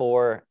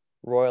for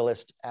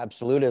royalist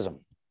absolutism.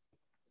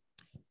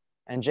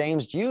 And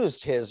James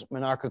used his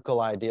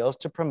monarchical ideals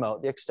to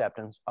promote the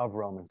acceptance of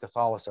Roman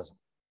Catholicism.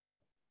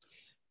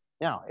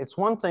 Now, it's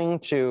one thing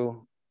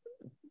to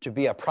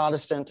be a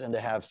Protestant and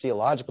to have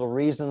theological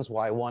reasons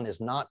why one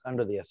is not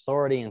under the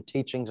authority and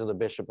teachings of the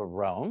Bishop of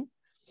Rome.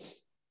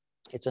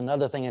 It's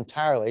another thing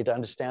entirely to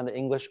understand the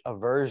English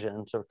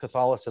aversion to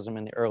Catholicism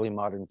in the early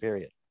modern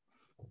period.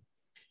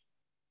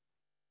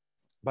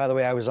 By the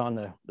way, I was on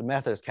the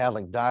Methodist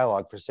Catholic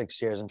Dialogue for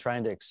 6 years and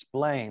trying to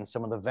explain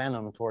some of the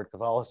venom toward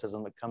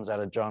Catholicism that comes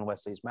out of John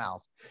Wesley's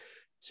mouth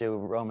to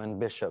Roman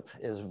bishop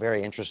is a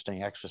very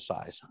interesting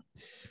exercise.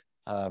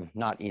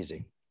 Not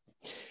easy.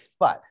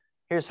 But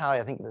here's how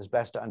I think it is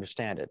best to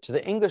understand it. To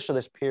the English of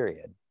this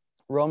period,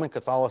 Roman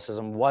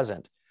Catholicism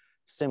wasn't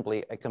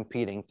simply a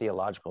competing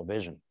theological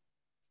vision.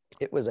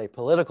 It was a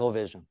political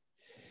vision,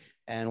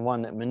 and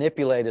one that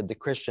manipulated the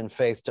Christian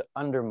faith to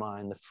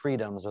undermine the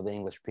freedoms of the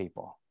English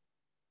people.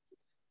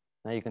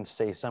 Now you can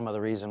see some of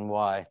the reason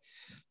why.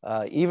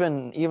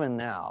 Even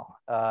now,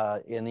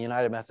 in the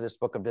United Methodist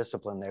Book of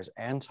Discipline, there's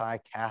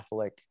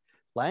anti-Catholic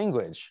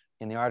language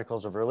in the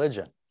Articles of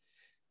Religion,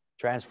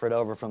 transferred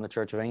over from the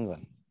Church of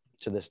England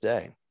to this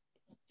day.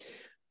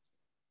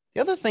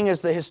 The other thing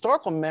is the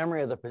historical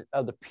memory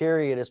of the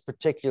period is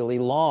particularly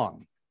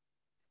long.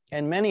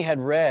 And many had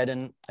read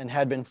and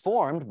had been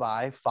formed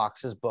by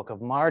Fox's Book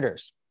of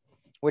Martyrs,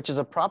 which is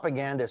a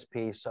propagandist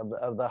piece of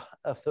the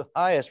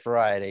highest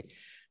variety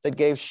that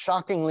gave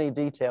shockingly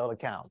detailed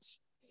accounts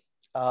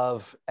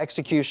of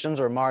executions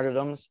or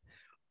martyrdoms,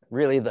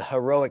 really the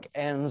heroic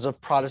ends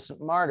of Protestant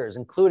martyrs,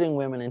 including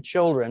women and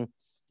children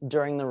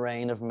during the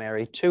reign of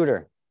Mary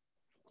Tudor.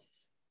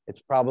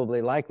 It's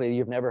probably likely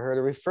you've never heard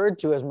her referred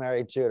to as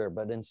Mary Tudor,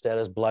 but instead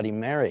as Bloody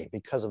Mary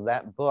because of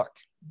that book.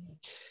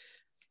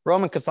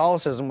 Roman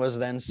Catholicism was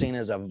then seen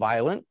as a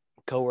violent,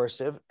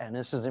 coercive, and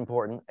this is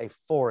important, a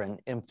foreign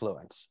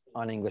influence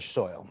on English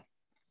soil.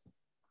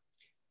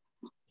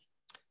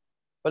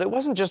 But it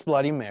wasn't just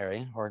Bloody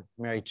Mary or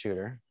Mary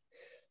Tudor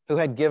who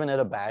had given it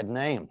a bad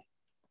name.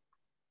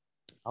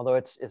 Although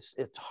it's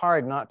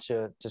hard not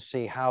to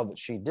see how that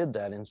she did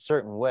that in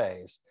certain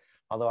ways.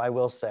 Although I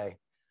will say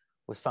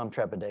with some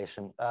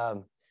trepidation,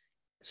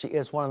 she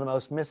is one of the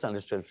most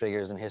misunderstood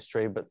figures in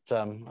history, but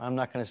I'm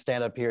not going to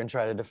stand up here and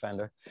try to defend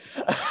her.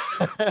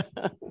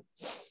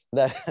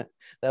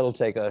 That'll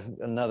take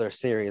another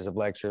series of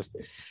lectures.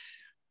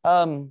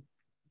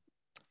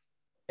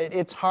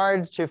 It's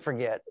hard to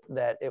forget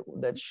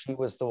that she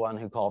was the one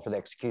who called for the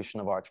execution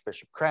of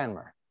Archbishop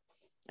Cranmer.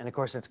 And of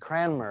course, it's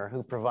Cranmer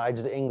who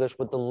provides the English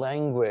with the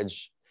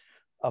language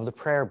of the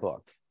prayer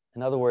book.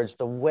 In other words,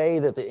 the way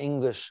that the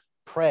English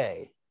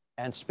pray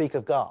and speak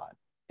of God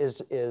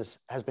has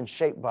been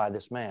shaped by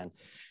this man.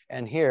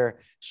 And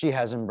here she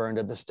has him burned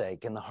at the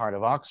stake in the heart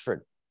of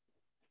Oxford.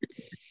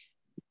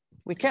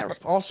 We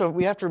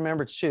have to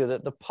remember too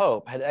that the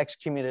Pope had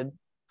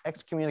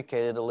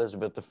excommunicated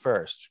Elizabeth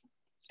I,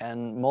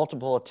 and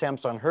multiple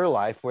attempts on her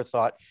life were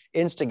thought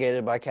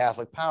instigated by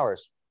Catholic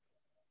powers.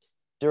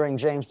 During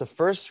James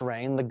I's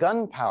reign, the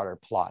gunpowder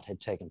plot had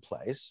taken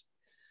place,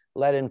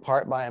 led in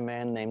part by a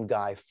man named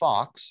Guy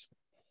Fawkes,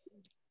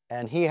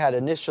 and he had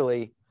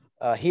actually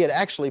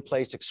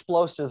placed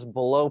explosives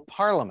below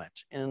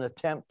Parliament in an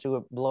attempt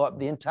to blow up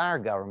the entire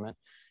government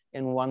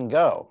in one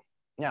go.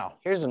 Now,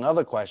 here's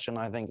another question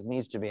I think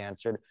needs to be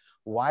answered.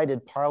 Why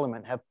did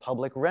Parliament have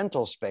public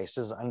rental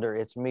spaces under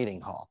its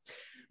meeting hall?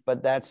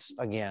 But that's,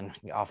 again,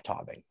 off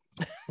topic.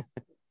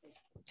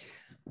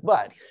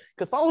 But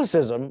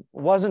Catholicism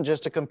wasn't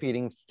just a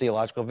competing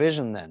theological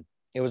vision then.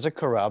 It was a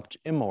corrupt,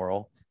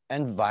 immoral,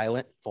 and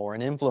violent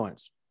foreign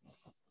influence.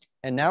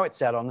 And now it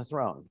sat on the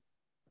throne.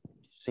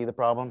 See the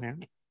problem here?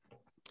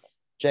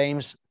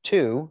 James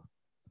II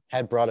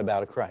had brought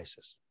about a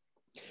crisis.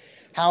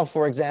 How,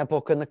 for example,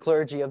 can the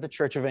clergy of the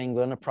Church of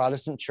England, a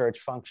Protestant church,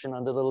 function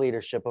under the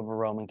leadership of a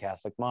Roman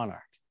Catholic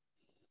monarch?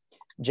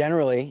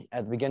 Generally,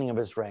 at the beginning of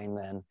his reign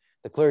then,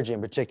 the clergy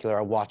in particular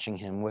are watching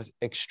him with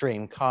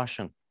extreme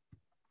caution.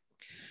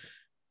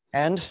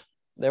 And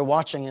they're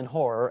watching in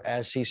horror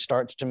as he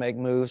starts to make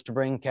moves to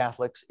bring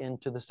Catholics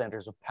into the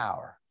centers of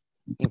power,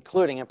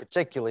 including and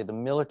particularly the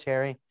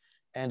military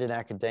and in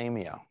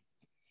academia.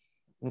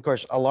 And of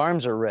course,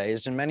 alarms are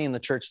raised, and many in the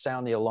church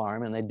sound the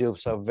alarm, and they do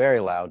so very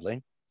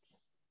loudly.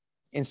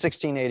 In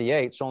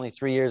 1688, so only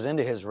 3 years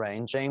into his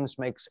reign, James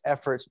makes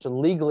efforts to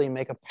legally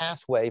make a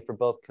pathway for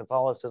both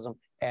Catholicism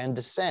and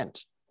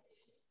dissent.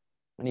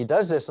 And he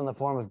does this in the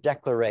form of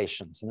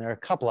declarations, and there are a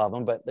couple of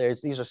them, but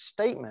these are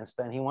statements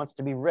that he wants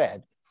to be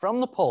read from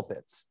the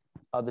pulpits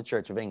of the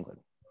Church of England.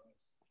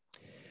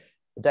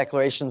 The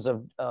declarations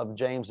of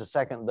James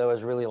II, though,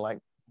 is really like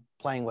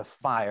playing with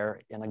fire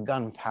in a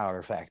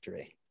gunpowder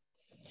factory.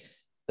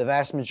 The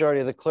vast majority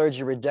of the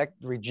clergy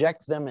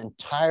reject them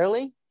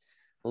entirely.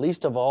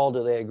 Least of all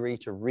do they agree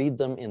to read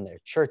them in their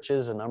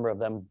churches. A number of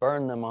them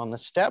burn them on the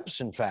steps,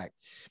 in fact.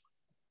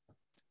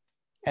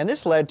 And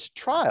this led to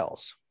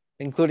trials,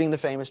 including the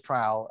famous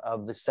trial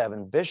of the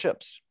 7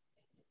 bishops,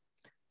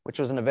 which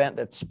was an event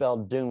that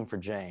spelled doom for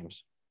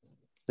James.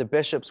 The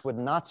bishops would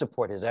not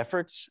support his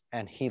efforts,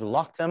 and he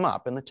locked them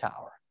up in the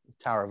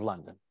Tower of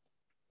London.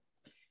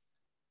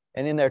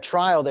 And in their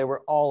trial, they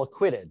were all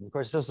acquitted. Of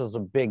course, this was a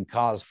big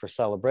cause for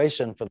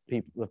celebration for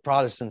the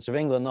Protestants of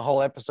England. The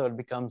whole episode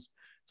becomes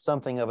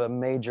something of a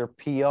major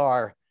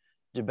PR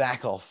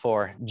debacle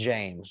for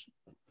James.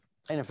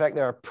 And in fact,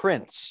 there are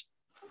prints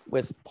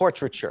with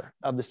portraiture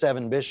of the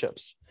 7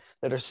 bishops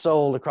that are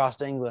sold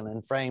across England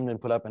and framed and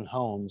put up in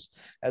homes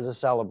as a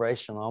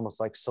celebration, almost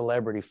like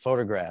celebrity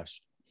photographs.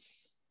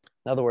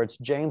 In other words,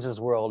 James's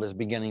world is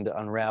beginning to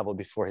unravel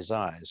before his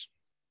eyes.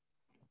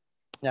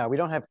 Now, we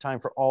don't have time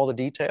for all the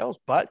details,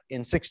 but in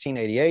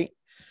 1688,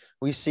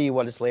 we see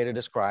what is later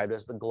described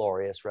as the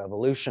Glorious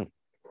Revolution.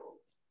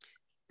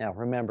 Now,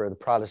 remember, the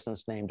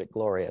Protestants named it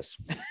glorious.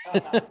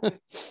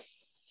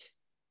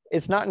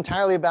 It's not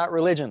entirely about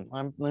religion.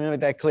 Let me make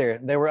that clear.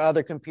 There were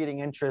other competing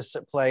interests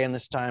at play in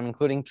this time,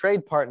 including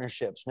trade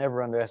partnerships.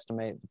 Never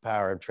underestimate the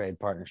power of trade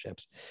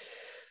partnerships.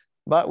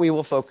 But we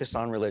will focus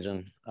on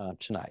religion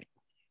tonight.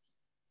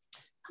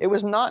 It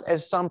was not,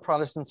 as some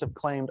Protestants have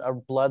claimed, a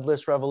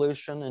bloodless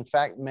revolution. In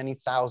fact, many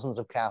thousands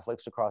of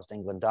Catholics across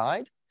England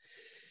died,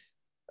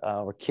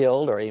 were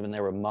killed, or even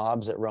there were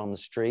mobs that roamed the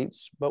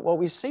streets. But what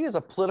we see is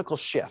a political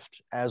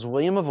shift as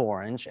William of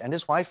Orange and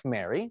his wife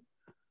Mary,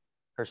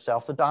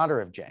 herself the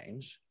daughter of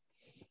James,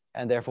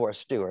 and therefore a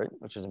Stuart,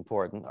 which is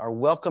important, are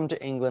welcomed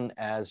to England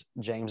as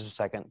James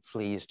II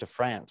flees to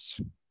France.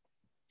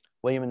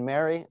 William and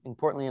Mary,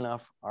 importantly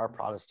enough, are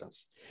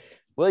Protestants.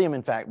 William,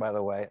 in fact, by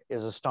the way,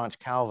 is a staunch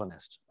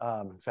Calvinist.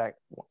 In fact,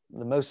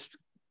 the most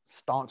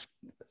staunch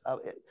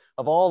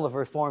of all the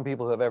Reformed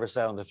people who have ever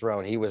sat on the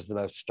throne, he was the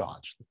most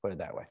staunch, put it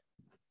that way.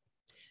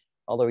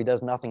 Although he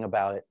does nothing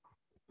about it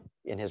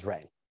in his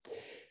reign.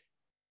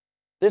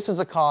 This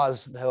is a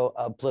cause, though,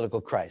 of political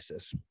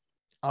crisis.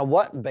 On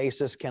what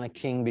basis can a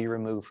king be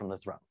removed from the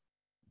throne?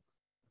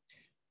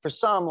 For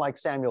some, like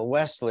Samuel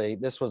Wesley,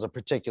 this was a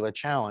particular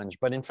challenge,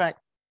 but in fact,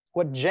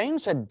 what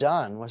James had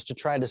done was to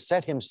try to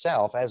set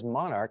himself as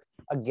monarch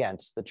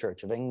against the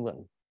Church of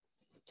England.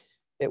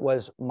 It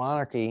was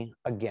monarchy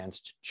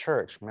against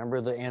church.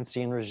 Remember the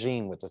Ancien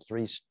regime with the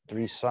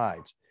three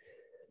sides.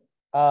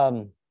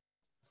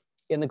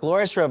 In the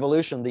Glorious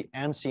Revolution, the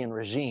Ancien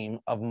regime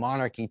of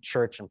monarchy,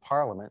 church, and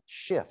parliament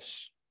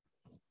shifts.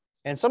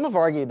 And some have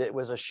argued it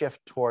was a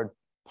shift toward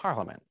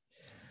parliament.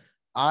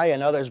 I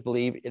and others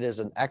believe it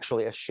is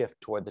actually a shift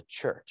toward the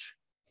church,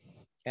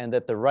 and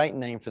that the right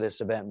name for this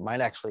event might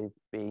actually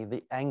be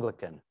the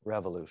Anglican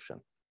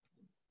Revolution.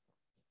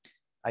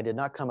 I did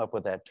not come up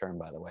with that term,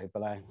 by the way,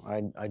 but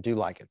I do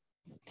like it.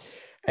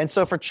 And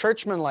so for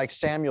churchmen like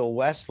Samuel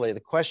Wesley,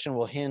 the question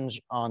will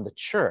hinge on the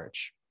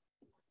church.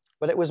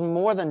 But it was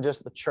more than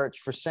just the church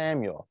for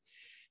Samuel.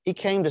 He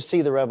came to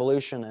see the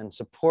revolution and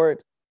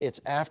support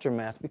its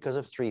aftermath because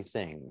of three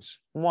things.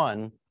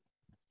 One,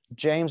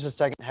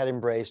 James II had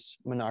embraced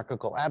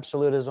monarchical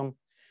absolutism,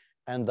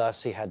 and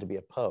thus he had to be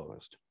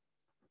opposed.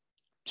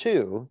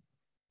 Two,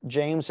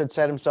 James had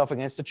set himself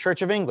against the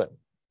Church of England,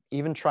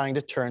 even trying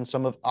to turn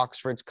some of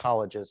Oxford's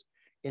colleges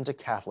into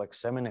Catholic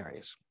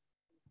seminaries.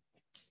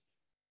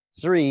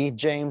 Three,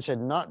 James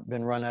had not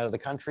been run out of the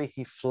country,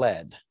 he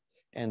fled,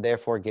 and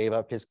therefore gave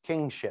up his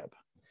kingship.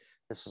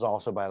 This is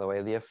also, by the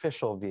way, the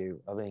official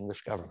view of the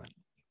English government.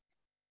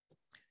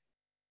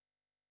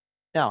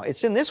 Now,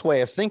 it's in this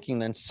way of thinking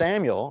that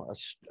Samuel,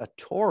 a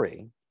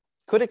Tory,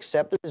 could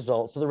accept the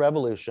results of the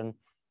revolution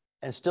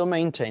and still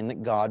maintain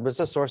that God was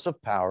the source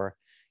of power,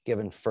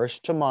 given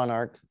first to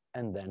monarch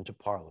and then to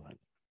parliament.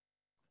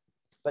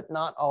 But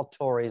not all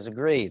Tories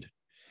agreed.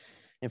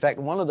 In fact,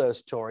 one of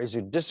those Tories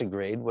who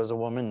disagreed was a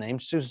woman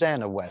named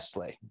Susanna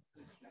Wesley.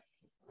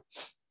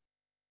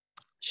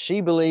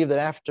 She believed that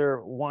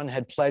after one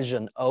had pledged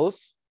an oath,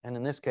 and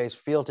in this case,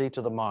 fealty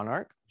to the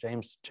monarch,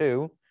 James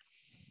II,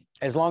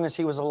 as long as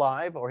he was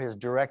alive or his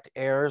direct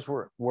heirs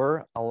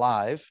were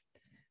alive,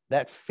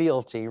 that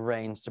fealty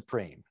reigned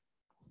supreme.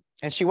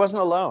 And she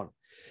wasn't alone.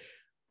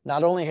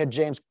 Not only had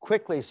James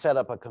quickly set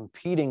up a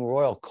competing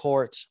royal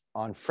court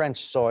on French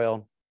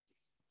soil,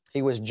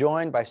 he was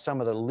joined by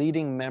some of the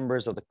leading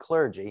members of the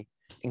clergy,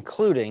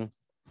 including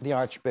the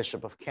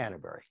Archbishop of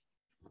Canterbury.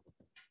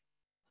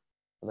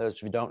 For those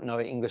of you who don't know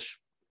English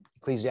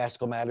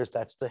ecclesiastical matters,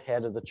 that's the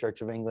head of the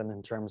Church of England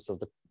in terms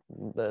of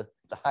the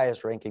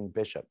highest ranking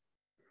bishop.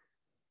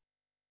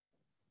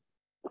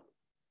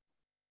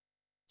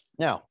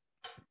 Now,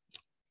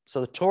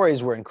 so the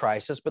Tories were in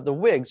crisis, but the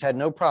Whigs had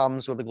no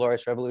problems with the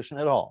Glorious Revolution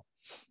at all.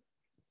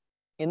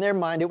 In their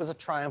mind, it was a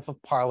triumph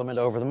of Parliament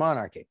over the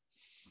monarchy,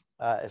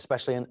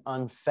 especially an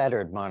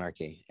unfettered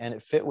monarchy. And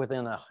it fit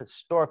within a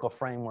historical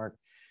framework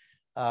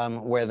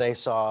where they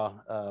saw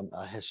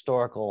a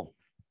historical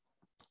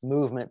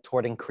movement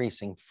toward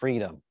increasing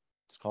freedom.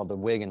 It's called the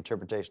Whig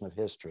interpretation of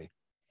history.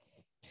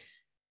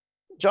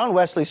 John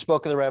Wesley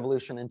spoke of the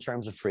revolution in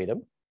terms of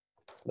freedom,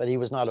 but he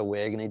was not a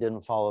Whig and he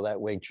didn't follow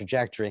that Whig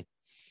trajectory.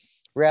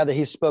 Rather,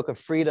 he spoke of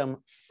freedom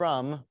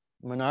from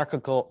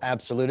monarchical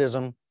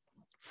absolutism,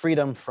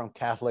 freedom from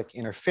Catholic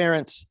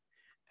interference,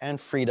 and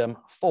freedom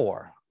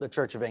for the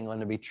Church of England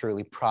to be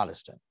truly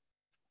Protestant.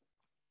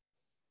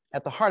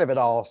 At the heart of it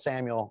all,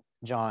 Samuel,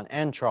 John,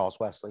 and Charles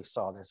Wesley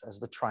saw this as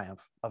the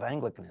triumph of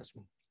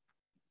Anglicanism.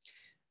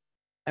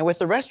 And with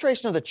the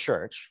restoration of the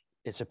church,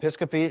 its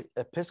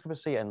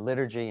episcopacy and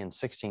liturgy in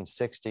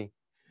 1660,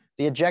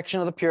 the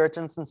ejection of the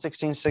Puritans in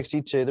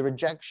 1662, the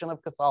rejection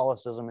of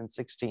Catholicism in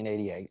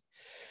 1688,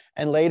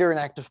 and later an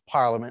act of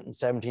Parliament in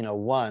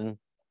 1701,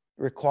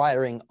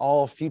 requiring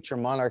all future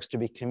monarchs to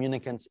be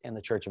communicants in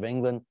the Church of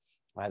England.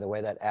 By the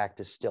way, that act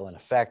is still in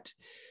effect.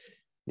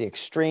 The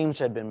extremes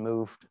had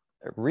been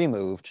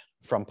removed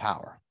from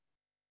power.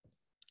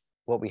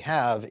 What we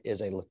have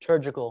is a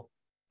liturgical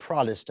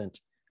Protestant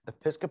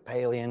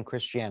Episcopalian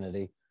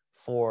Christianity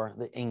for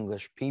the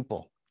English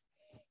people.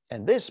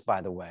 And this,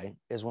 by the way,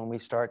 is when we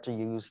start to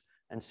use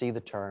and see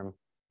the term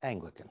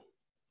Anglican.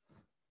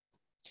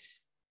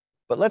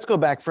 But let's go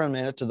back for a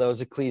minute to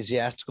those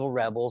ecclesiastical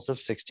rebels of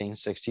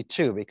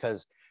 1662,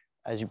 because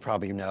as you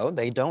probably know,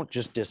 they don't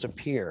just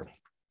disappear.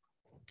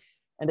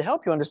 And to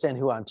help you understand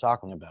who I'm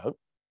talking about,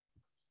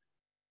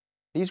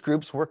 these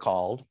groups were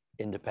called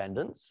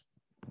Independents,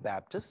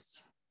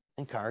 Baptists,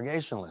 and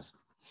Congregationalists.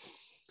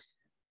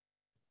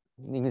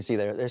 You can see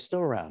they're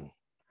still around.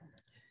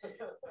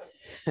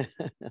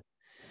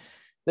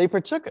 They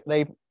partook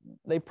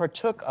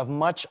of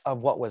much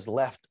of what was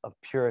left of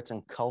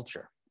Puritan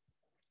culture.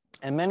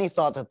 And many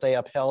thought that they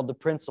upheld the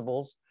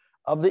principles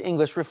of the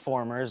English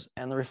reformers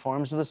and the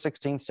reforms of the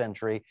 16th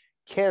century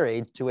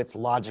carried to its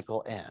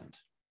logical end.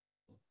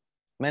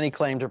 Many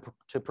claimed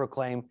to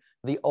proclaim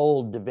the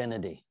old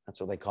divinity, that's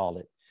what they called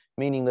it,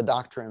 meaning the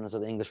doctrines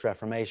of the English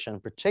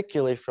Reformation,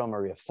 particularly from a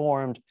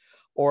Reformed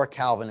or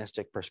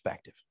Calvinistic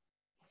perspective.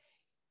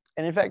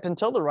 And in fact,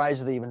 until the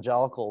rise of the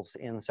evangelicals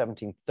in the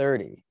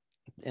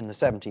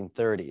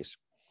 1730s,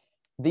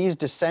 these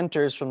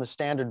dissenters from the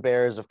standard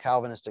bearers of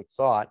Calvinistic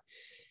thought,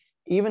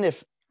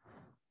 these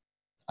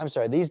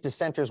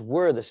dissenters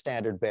were the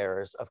standard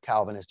bearers of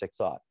Calvinistic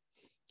thought,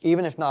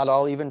 even if not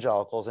all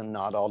evangelicals and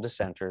not all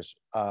dissenters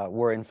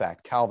were in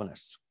fact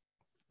Calvinists.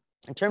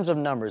 In terms of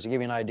numbers, to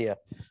give you an idea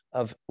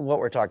of what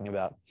we're talking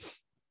about,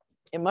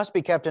 it must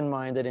be kept in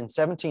mind that in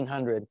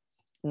 1700,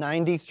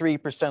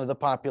 93% of the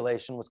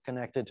population was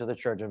connected to the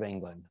Church of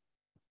England,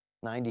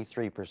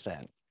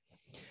 93%.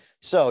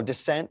 So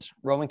dissent,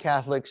 Roman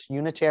Catholics,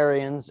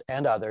 Unitarians,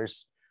 and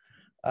others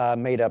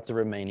made up the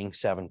remaining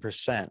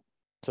 7%.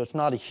 So it's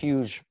not a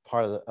huge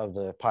part of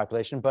the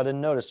population, but a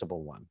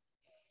noticeable one.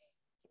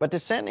 But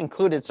dissent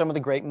included some of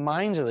the great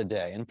minds of the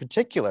day, in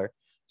particular,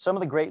 some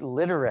of the great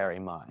literary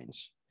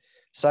minds,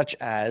 such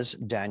as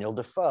Daniel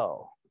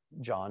Defoe,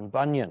 John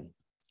Bunyan,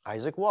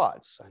 Isaac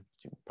Watts.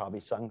 You've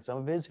probably sung some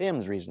of his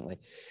hymns recently,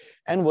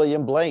 and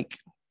William Blake.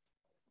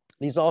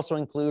 These also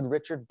include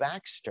Richard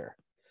Baxter,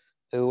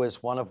 who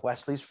was one of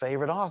Wesley's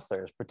favorite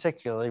authors,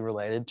 particularly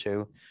related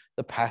to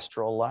the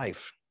pastoral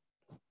life.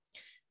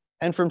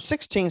 And from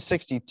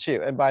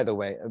 1662, and by the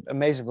way,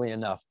 amazingly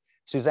enough,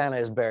 Susanna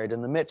is buried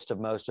in the midst of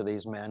most of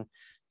these men.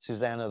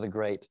 Susanna the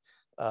Great,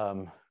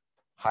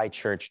 high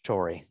church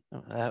Tory,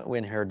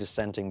 in her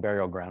dissenting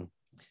burial ground.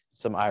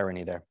 Some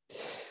irony there.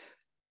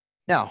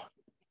 Now,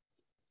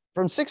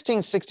 from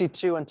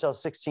 1662 until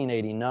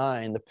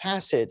 1689, the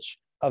passage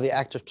of the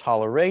Act of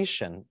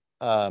Toleration,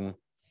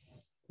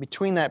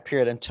 between that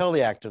period until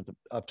the Act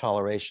of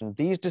Toleration,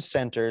 these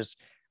dissenters,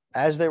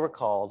 as they were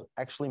called,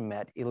 actually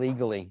met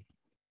illegally.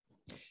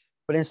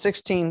 But in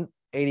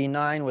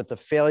 1689, with the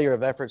failure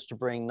of efforts to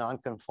bring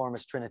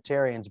nonconformist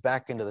Trinitarians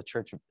back into the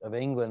Church of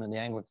England and the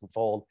Anglican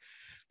fold,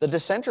 the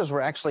dissenters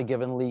were actually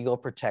given legal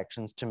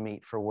protections to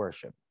meet for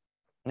worship.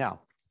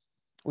 Now,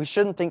 we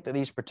shouldn't think that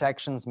these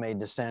protections made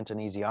dissent an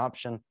easy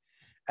option,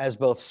 as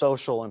both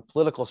social and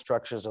political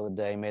structures of the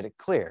day made it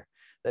clear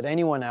that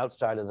anyone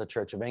outside of the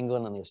Church of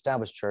England and the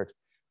established church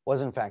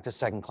was in fact a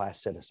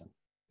second-class citizen.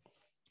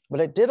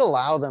 But it did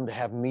allow them to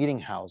have meeting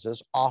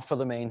houses off of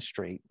the main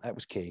street. That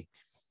was key.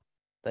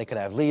 They could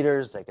have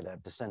leaders, they could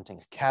have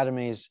dissenting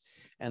academies,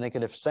 and they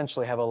could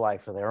essentially have a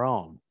life of their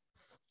own.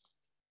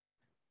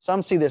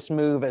 Some see this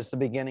move as the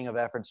beginning of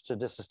efforts to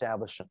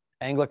disestablish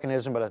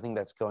Anglicanism, but I think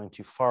that's going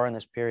too far in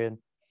this period.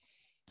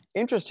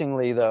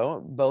 Interestingly,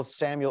 though, both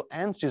Samuel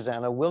and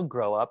Susanna will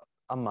grow up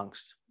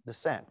amongst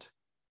dissent.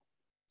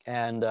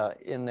 And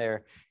in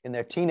their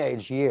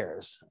teenage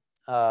years,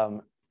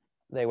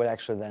 they would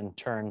actually then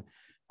turn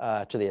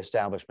to the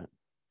establishment.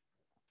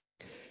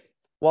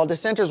 While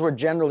dissenters were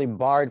generally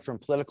barred from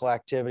political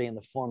activity in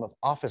the form of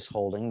office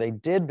holding, they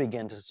did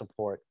begin to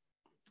support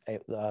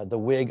the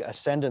Whig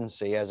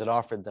ascendancy as it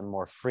offered them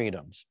more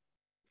freedoms.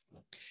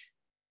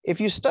 If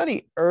you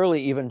study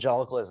early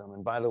evangelicalism,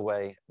 and by the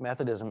way,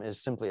 Methodism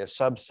is simply a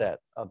subset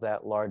of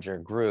that larger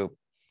group,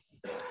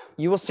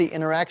 you will see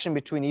interaction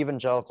between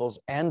evangelicals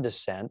and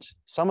dissent,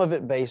 some of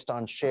it based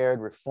on shared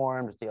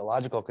Reformed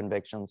theological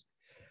convictions,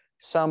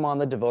 some on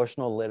the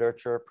devotional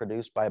literature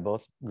produced by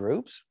both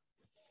groups,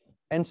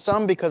 and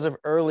some because of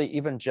early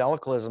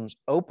evangelicalism's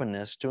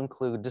openness to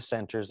include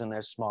dissenters in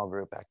their small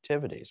group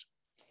activities.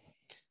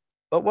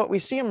 But what we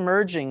see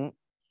emerging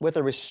with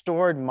a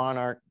restored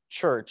monarch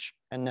church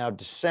and now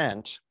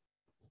dissent,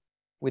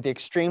 with the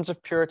extremes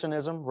of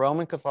Puritanism,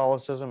 Roman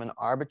Catholicism, and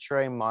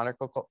arbitrary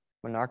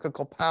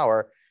monarchical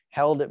power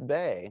held at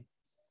bay,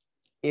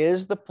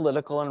 is the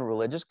political and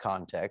religious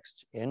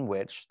context in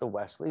which the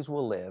Wesleys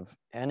will live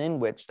and in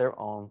which their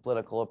own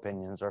political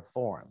opinions are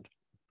formed.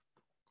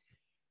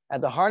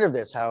 At the heart of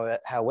this,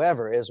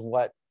 however, is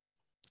what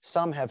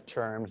some have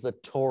termed the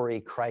Tory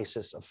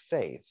crisis of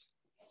faith,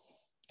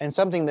 and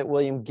something that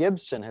William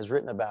Gibson has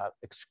written about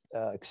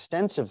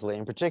extensively,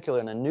 in particular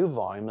in a new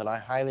volume that I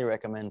highly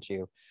recommend to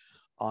you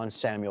on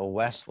Samuel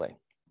Wesley.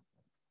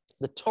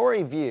 The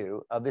Tory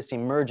view of this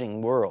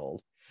emerging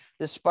world,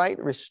 despite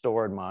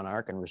restored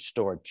monarch and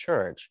restored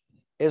church,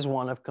 is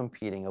one of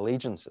competing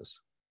allegiances.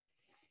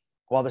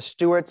 While the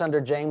Stuarts under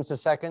James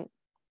II,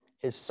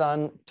 his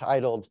son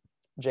titled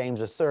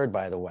James III,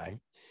 by the way,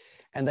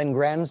 and then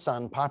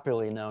grandson,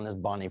 popularly known as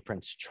Bonnie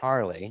Prince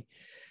Charlie,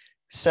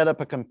 set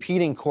up a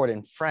competing court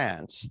in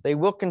France, they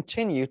will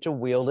continue to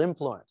wield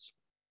influence.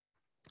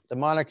 The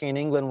monarchy in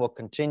England will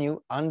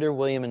continue under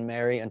William and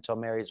Mary until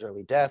Mary's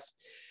early death,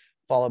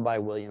 followed by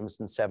William's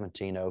in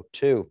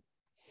 1702.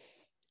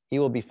 He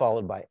will be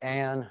followed by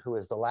Anne, who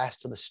is the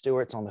last of the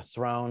Stuarts on the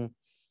throne.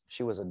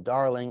 She was a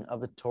darling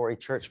of the Tory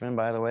churchmen,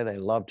 by the way, they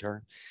loved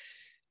her.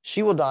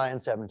 She will die in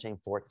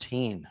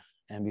 1714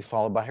 and be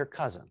followed by her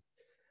cousin,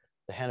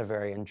 the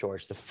Hanoverian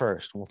George I.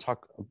 We'll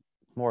talk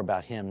more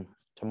about him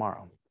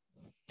tomorrow.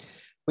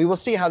 We will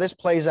see how this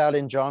plays out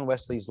in John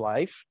Wesley's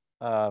life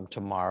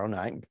tomorrow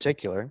night in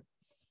particular,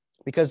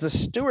 because the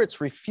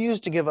Stuarts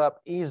refused to give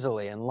up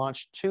easily and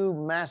launched two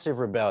massive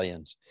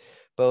rebellions,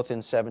 both in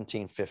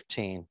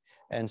 1715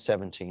 and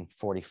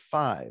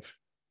 1745.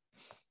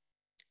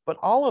 But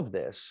all of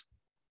this,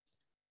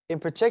 in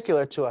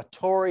particular to a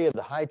Tory of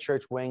the high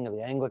church wing of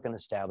the Anglican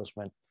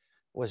establishment,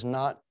 was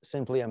not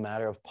simply a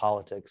matter of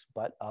politics,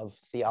 but of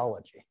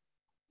theology.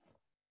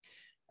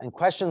 And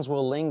questions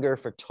will linger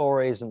for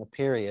Tories in the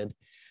period,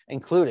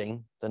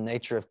 including the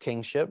nature of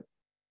kingship,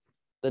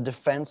 the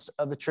defense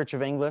of the Church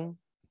of England,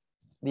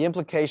 the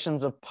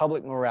implications of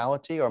public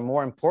morality, or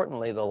more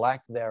importantly, the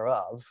lack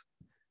thereof,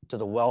 to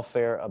the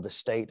welfare of the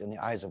state in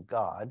the eyes of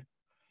God,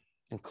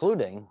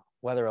 including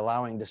whether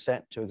allowing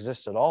dissent to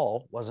exist at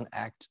all was an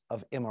act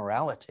of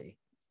immorality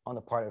on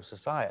the part of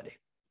society.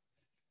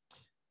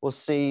 We'll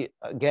see,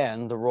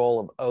 again, the role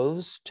of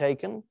oaths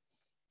taken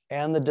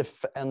and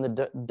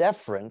the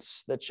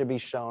deference that should be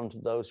shown to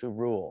those who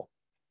rule.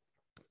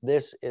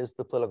 This is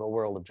the political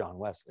world of John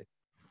Wesley.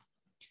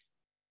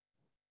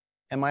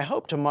 And my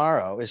hope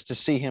tomorrow is to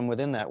see him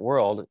within that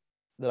world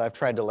that I've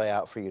tried to lay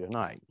out for you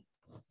tonight.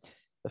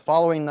 The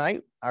following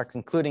night, our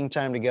concluding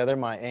time together,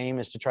 my aim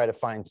is to try to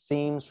find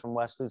themes from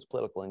Wesley's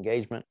political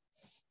engagement,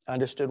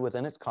 understood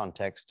within its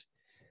context,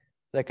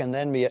 that can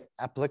then be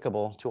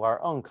applicable to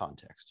our own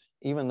context,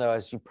 even though,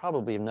 as you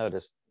probably have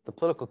noticed, the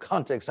political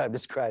context I've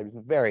described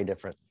is very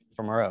different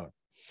from our own.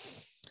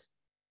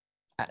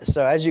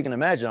 So as you can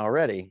imagine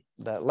already,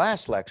 that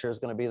last lecture is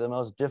going to be the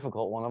most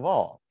difficult one of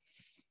all.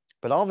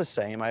 But all the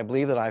same, I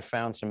believe that I've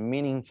found some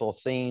meaningful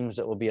themes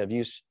that will be of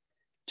use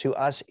to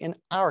us in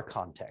our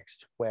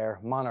context, where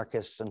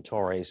monarchists and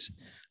Tories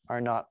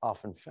are not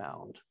often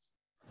found.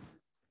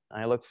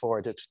 I look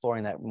forward to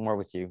exploring that more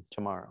with you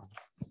tomorrow.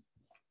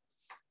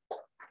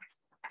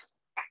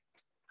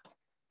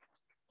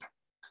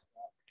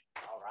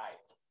 All right.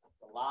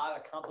 It's a lot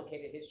of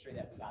complicated history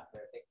that we got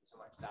there. Thank you so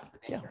much, Dr.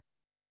 Danker. Yeah.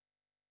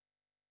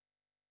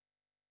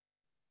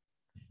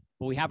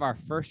 Well, we have our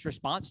first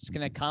response. It's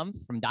going to come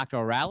from Dr.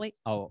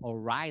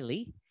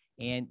 O'Reilly,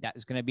 and that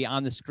is going to be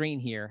on the screen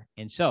here.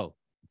 And so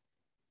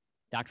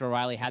Dr.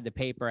 O'Reilly had the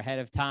paper ahead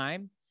of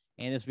time,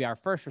 and this will be our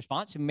first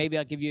response. And maybe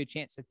I'll give you a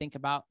chance to think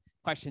about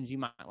questions you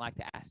might like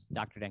to ask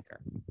Dr. Danker.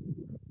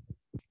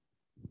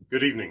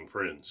 Good evening,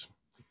 friends.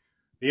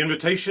 The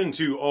invitation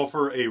to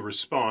offer a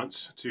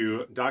response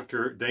to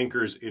Dr.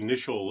 Danker's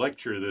initial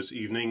lecture this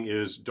evening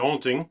is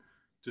daunting,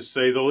 to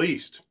say the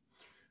least.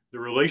 The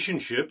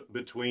relationship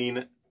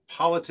between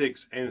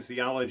politics and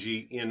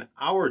theology in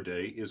our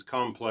day is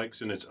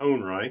complex in its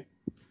own right.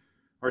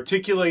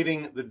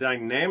 Articulating the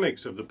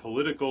dynamics of the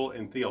political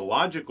and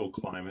theological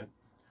climate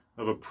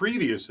of a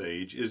previous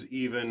age is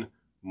even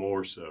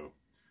more so.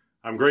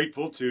 I'm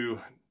grateful to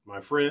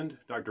my friend,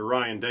 Dr.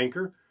 Ryan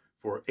Danker,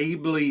 for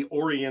ably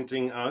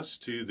orienting us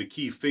to the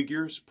key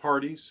figures,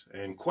 parties,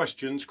 and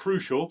questions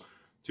crucial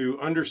to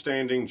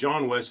understanding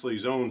John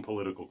Wesley's own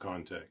political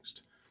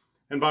context.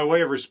 And by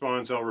way of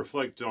response, I'll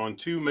reflect on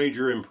two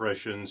major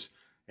impressions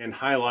and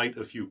highlight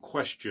a few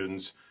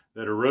questions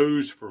that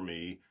arose for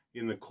me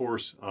in the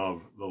course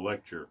of the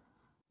lecture.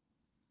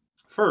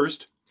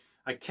 First,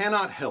 I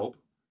cannot help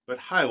but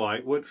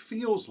highlight what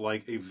feels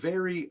like a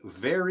very,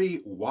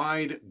 very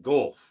wide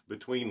gulf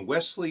between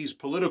Wesley's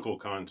political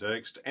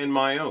context and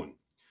my own.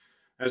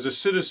 As a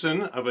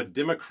citizen of a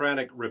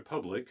democratic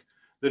republic,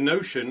 the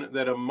notion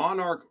that a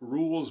monarch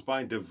rules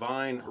by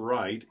divine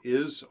right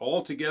is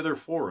altogether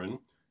foreign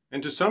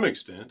and to some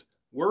extent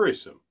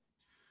worrisome.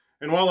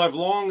 And while I've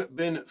long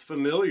been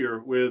familiar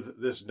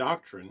with this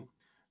doctrine,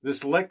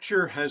 this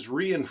lecture has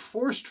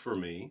reinforced for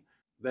me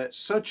that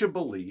such a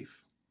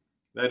belief,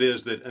 that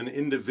is, that an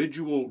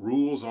individual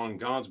rules on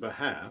God's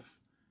behalf,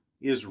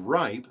 is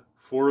ripe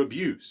for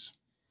abuse.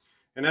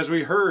 And as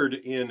we heard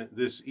in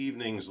this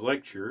evening's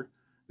lecture,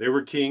 there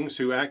were kings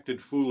who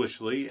acted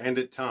foolishly and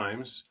at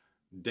times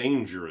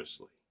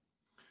dangerously.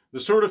 The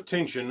sort of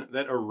tension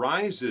that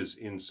arises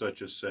in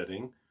such a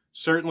setting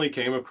certainly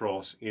came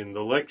across in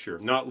the lecture,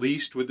 not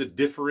least with the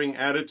differing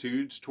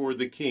attitudes toward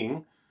the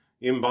king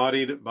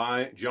embodied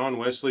by John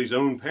Wesley's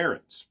own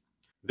parents.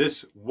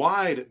 This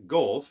wide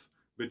gulf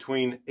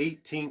between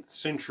 18th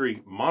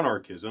century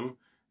monarchism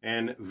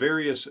and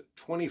various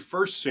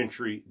 21st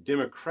century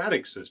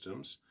democratic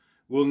systems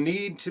will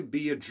need to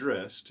be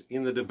addressed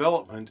in the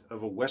development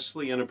of a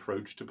Wesleyan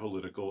approach to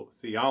political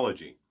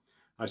theology.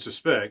 I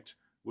suspect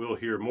we'll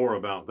hear more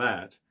about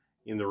that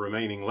in the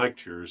remaining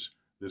lectures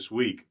this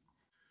week.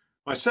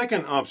 My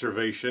second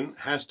observation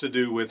has to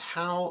do with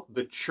how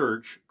the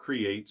church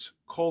creates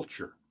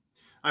culture.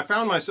 I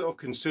found myself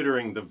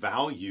considering the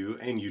value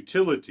and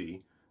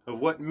utility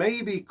of what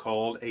may be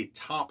called a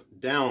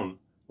top-down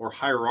or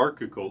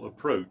hierarchical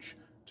approach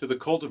to the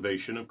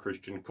cultivation of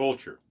Christian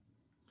culture.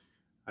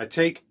 I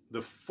take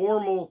the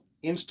formal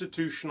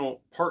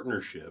institutional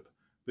partnership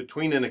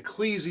between an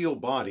ecclesial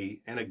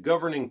body and a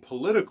governing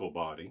political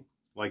body,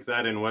 like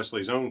that in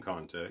Wesley's own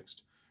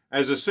context,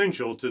 as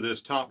essential to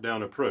this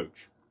top-down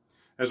approach.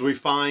 As we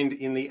find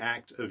in the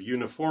Act of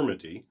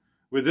Uniformity,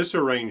 with this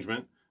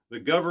arrangement,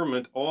 the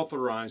government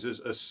authorizes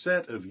a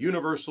set of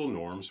universal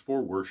norms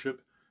for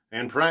worship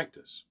and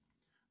practice.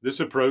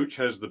 This approach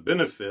has the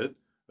benefit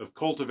of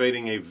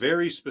cultivating a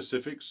very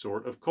specific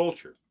sort of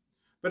culture,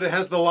 but it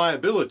has the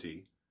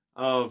liability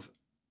of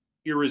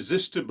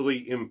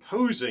irresistibly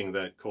imposing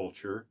that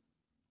culture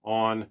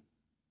on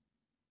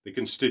the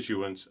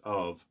constituents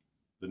of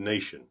the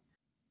nation.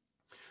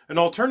 An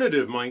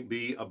alternative might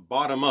be a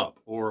bottom-up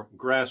or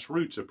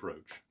grassroots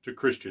approach to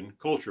Christian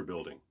culture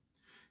building.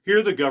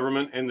 Here the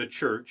government and the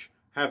church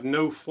have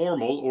no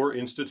formal or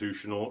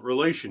institutional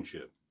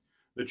relationship.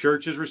 The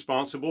church is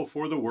responsible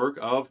for the work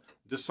of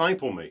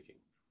disciple-making,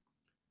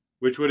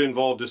 which would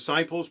involve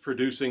disciples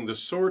producing the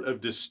sort of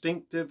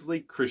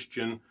distinctively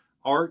Christian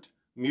art,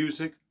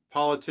 music,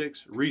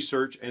 politics,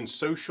 research, and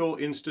social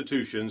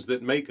institutions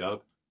that make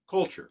up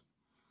culture.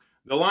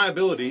 The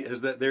liability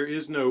is that there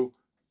is no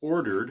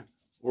ordered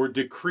or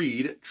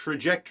decreed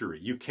trajectory.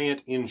 You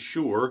can't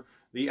ensure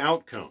the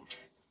outcome.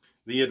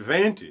 The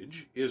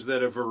advantage is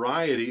that a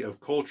variety of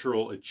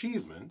cultural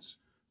achievements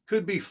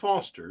could be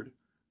fostered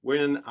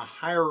when a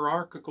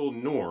hierarchical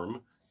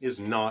norm is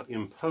not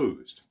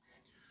imposed.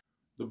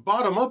 The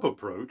bottom-up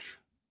approach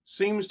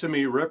seems to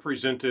me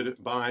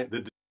represented by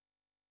the...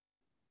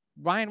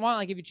 Ryan, why don't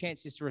I give you a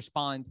chance just to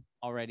respond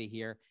already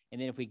here? And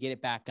then if we get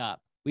it back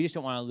up, we just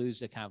don't want to lose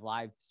the kind of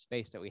live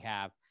space that we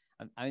have.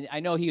 I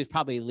know he was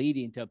probably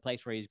leading to a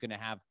place where he's going to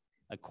have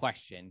a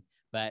question,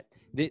 but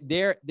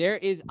there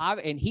is,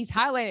 and he's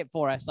highlighting it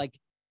for us, like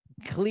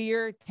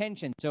clear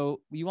tension.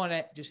 So you want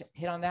to just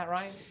hit on that,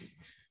 Ryan?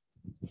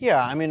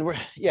 Yeah, I mean, we're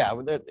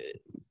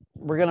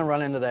going to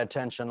run into that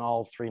tension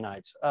all 3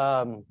 nights.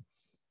 And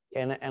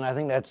I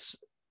think that's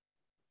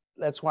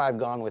why I've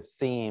gone with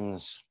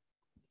themes.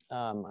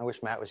 I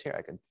wish Matt was here.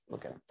 I could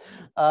look at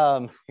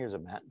him. Here's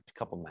a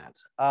couple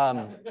Matts.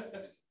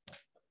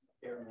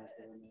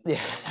 Yeah,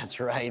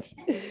 that's right.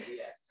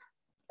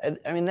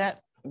 I mean, that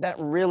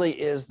really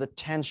is the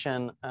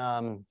tension.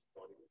 And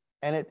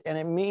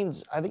it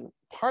means, I think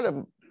part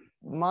of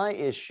my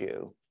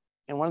issue,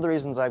 and one of the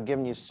reasons I've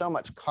given you so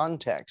much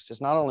context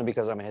is not only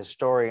because I'm a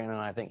historian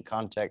and I think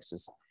context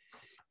is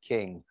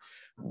king,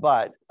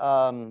 but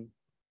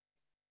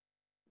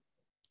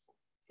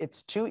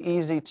it's too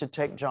easy to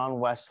take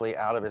John Wesley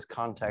out of his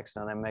context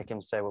and then make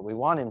him say what we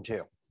want him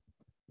to.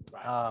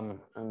 Right.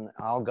 And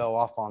I'll go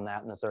off on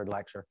that in the third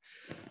lecture.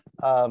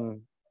 I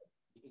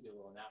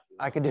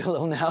could do a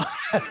little now.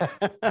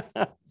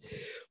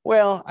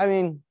 Well, I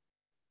mean,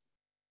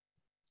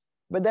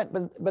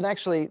 but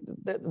actually,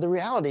 the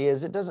reality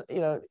is it doesn't.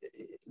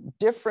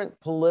 Different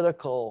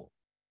political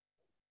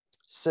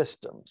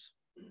systems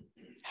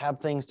have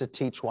things to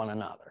teach one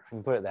another. I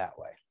can put it that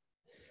way.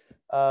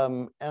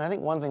 And I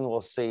think one thing we'll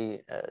see,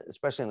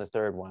 especially in the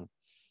third one,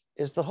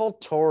 is the whole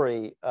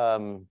Tory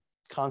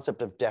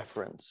concept of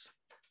deference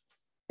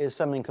is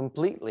something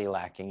completely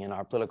lacking in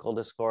our political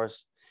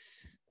discourse.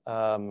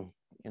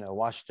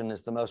 Washington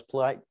is the most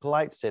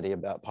polite city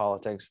about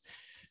politics.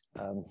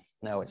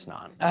 No, it's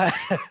not.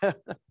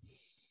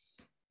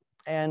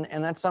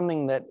 and that's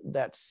something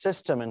that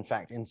system, in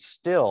fact,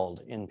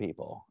 instilled in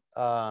people.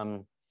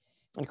 And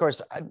of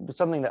course,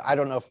 something that I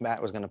don't know if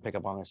Matt was going to pick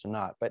up on this or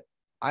not, but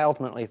I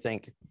ultimately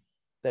think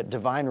that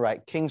divine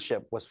right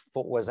kingship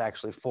was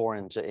actually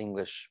foreign to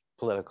English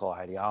political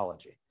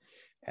ideology,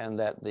 and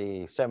that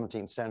the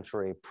 17th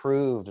century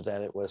proved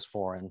that it was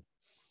foreign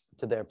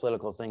to their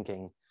political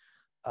thinking.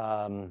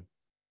 And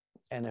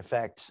in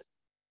fact,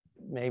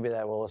 maybe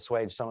that will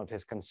assuage some of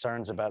his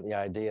concerns about the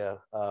idea,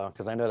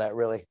 because I know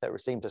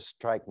that seemed to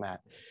strike Matt,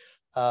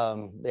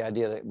 the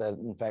idea that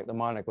in fact the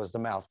monarch was the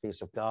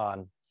mouthpiece of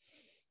God.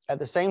 At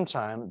the same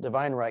time,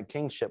 divine right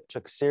kingship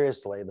took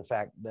seriously the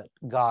fact that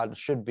God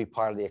should be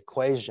part of the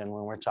equation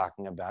when we're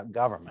talking about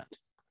government.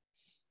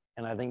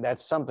 And I think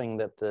that's something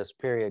that this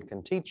period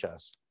can teach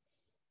us,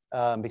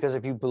 because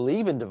if you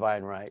believe in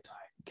divine right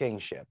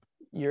kingship,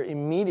 you're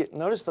immediate.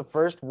 Notice the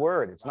first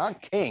word, it's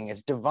not king,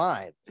 it's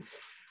divine.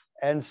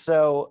 And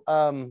so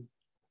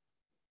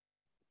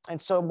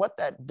what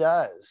that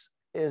does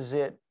is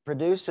it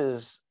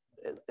produces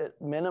at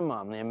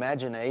minimum the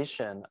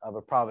imagination of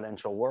a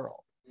providential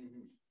world.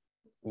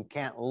 You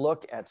can't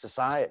look at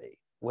society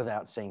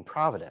without seeing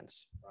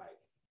providence. Right.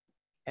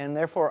 And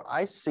therefore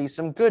I see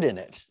some good in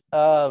it.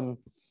 That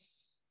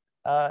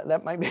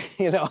might be,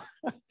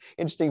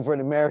 interesting for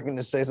an American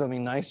to say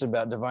something nice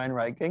about divine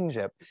right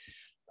kingship.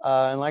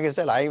 And like I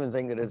said, I even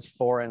think that it's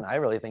foreign. I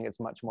really think it's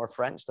much more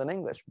French than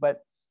English.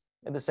 But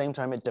At the same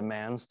time, it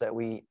demands that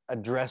we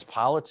address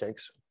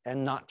politics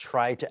and not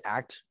try to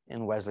act,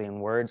 in Wesleyan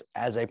words,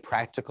 as a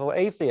practical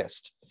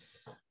atheist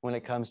when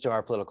it comes to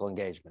our political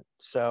engagement.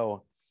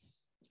 So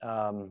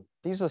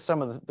these are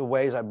some of the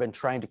ways I've been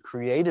trying to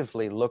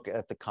creatively look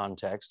at the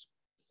context,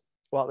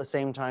 while at the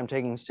same time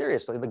taking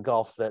seriously the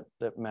gulf that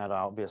Matt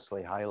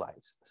obviously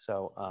highlights.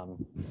 So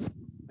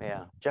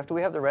yeah, Jeff, do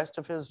we have the rest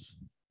of his?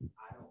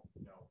 I don't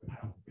know. I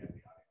don't think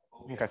we have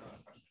the audio.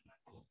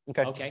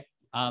 Okay. Okay.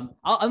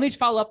 Let me just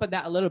follow up on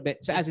that a little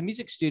bit. So as a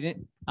music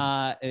student,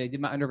 I did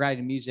my undergrad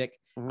in music.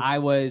 I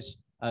was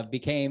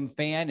became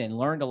fan and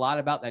learned a lot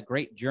about that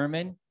great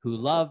German who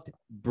loved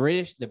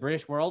the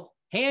British world,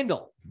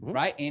 Handel,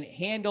 right? And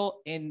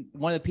Handel, in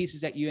one of the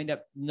pieces that you end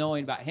up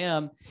knowing about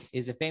him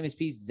is a famous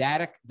piece,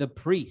 Zadok the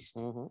Priest.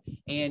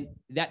 And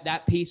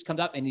that piece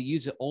comes up and you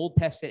use the Old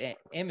Testament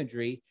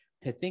imagery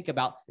to think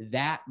about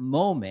that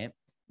moment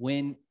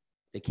when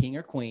the king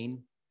or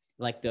queen,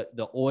 like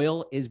the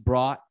oil is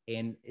brought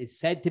and is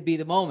said to be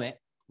the moment,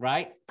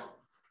 right?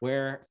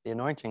 Where the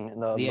anointing,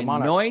 the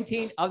monarch.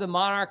 anointing of the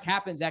monarch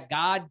happens, that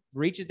God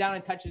reaches down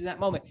and touches that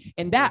moment.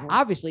 And that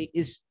obviously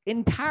is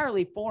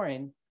entirely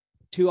foreign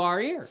to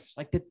our ears,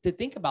 like to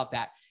think about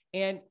that.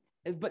 And,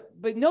 but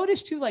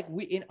notice too, like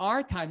we, in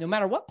our time, no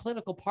matter what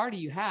political party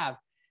you have,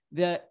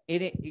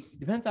 it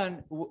depends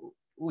on,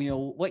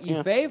 what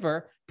you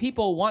favor.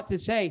 People want to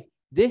say,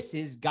 this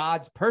is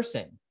God's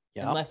person.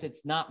 Unless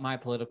it's not my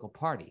political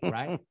party,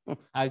 right?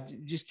 I'm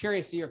just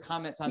curious to your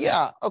comments on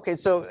that. Okay.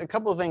 So a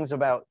couple of things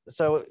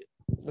so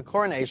the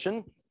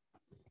coronation,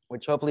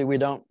 which hopefully we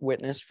don't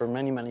witness for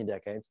many, many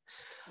decades,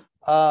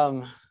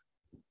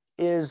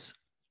 is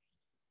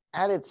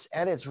at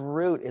its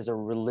root is a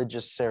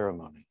religious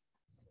ceremony.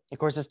 Of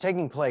course, it's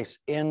taking place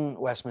in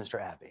Westminster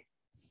Abbey,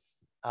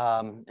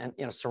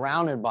 and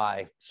surrounded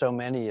by so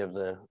many of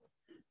the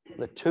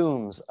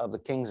tombs of the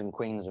kings and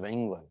queens of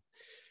England.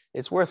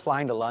 It's worth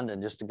flying to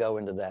London just to go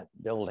into that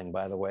building,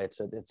 by the way.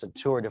 It's a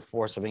tour de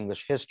force of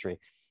English history.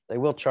 They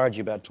will charge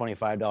you about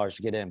 $25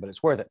 to get in, but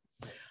it's worth it.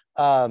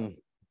 At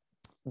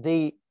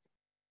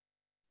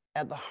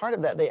the heart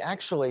of that,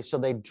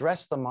 they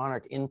dress the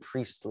monarch in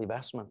priestly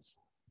vestments.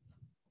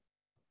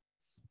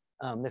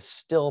 This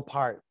still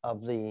part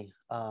of the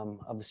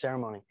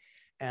ceremony,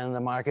 and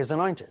the monarch is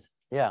anointed.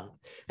 Yeah.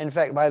 In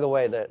fact, by the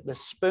way, the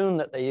spoon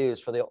that they use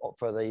for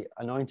the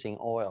anointing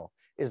oil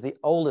is the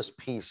oldest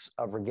piece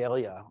of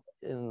regalia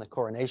in the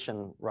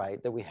coronation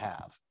rite that we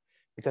have,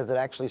 because it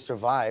actually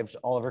survived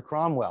Oliver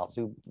Cromwell,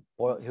 who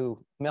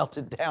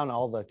melted down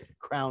all the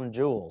crown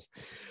jewels.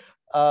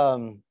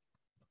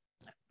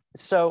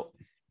 So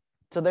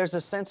there's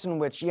a sense in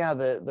which,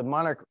 the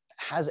monarch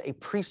has a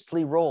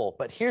priestly role.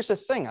 But here's the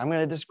thing, I'm going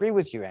to disagree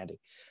with you, Andy.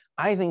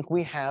 I think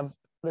we have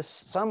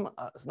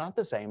not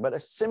the same, but a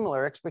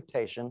similar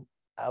expectation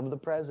of the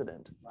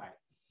president. Right.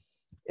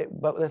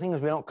 But the thing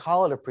is, we don't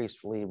call it a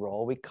priestly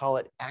role. We call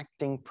it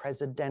acting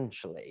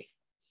presidentially.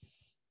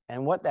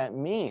 And what that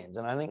means,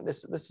 and I think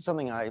this is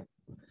something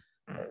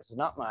it's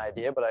not my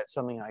idea, but it's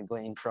something I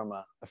gleaned from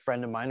a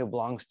friend of mine who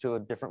belongs to a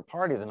different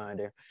party than I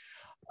do.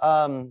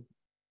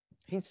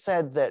 He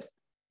said that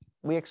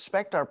we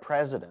expect our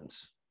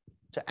presidents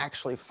to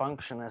actually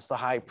function as the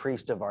high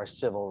priest of our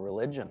civil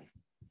religion.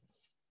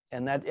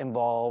 And that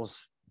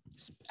involves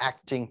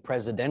acting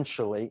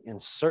presidentially in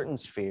certain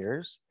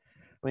spheres.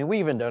 I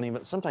mean,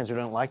 sometimes we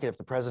don't like it if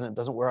the president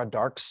doesn't wear a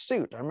dark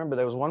suit. I remember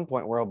there was one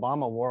point where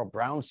Obama wore a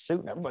brown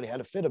suit and everybody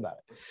had a fit about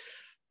it.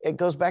 It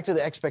goes back to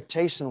the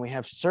expectation. We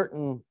have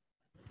certain,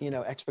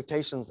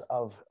 expectations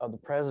of the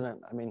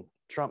president. I mean,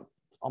 Trump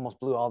almost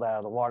blew all that out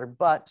of the water,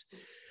 but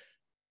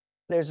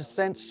there's a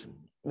sense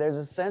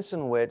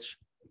in which,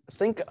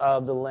 think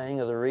of the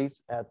laying of the wreath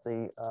at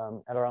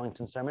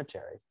Arlington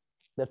Cemetery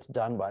that's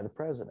done by the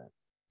president.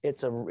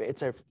 It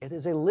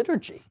is a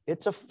liturgy.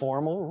 It's a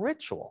formal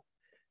ritual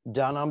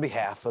done on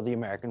behalf of the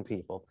American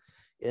people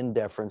in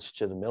deference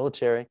to the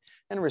military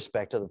and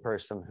respect of the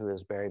person who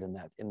is buried in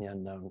the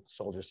unknown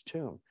soldier's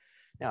tomb.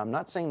 Now, I'm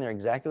not saying they're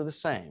exactly the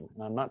same.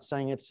 And I'm not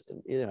saying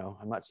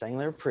I'm not saying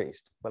they're a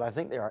priest, but I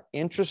think there are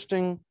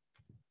interesting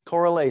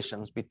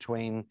correlations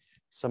between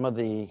some of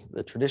the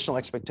traditional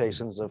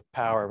expectations of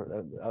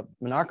power, of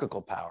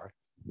monarchical power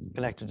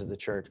connected to the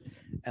church,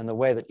 and the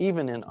way that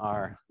even in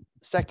our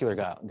secular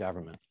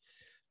government,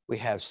 we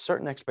have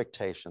certain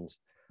expectations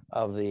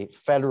of the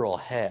federal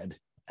head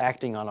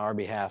acting on our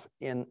behalf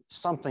in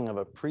something of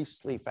a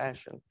priestly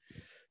fashion.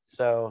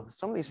 So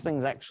some of these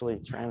things actually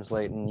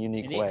translate in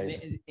unique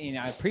ways. And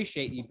I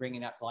appreciate you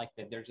bringing up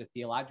that there's a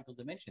theological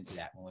dimension to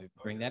that when we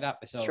bring that up.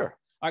 So, sure.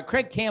 All right,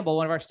 Craig Campbell,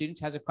 one of our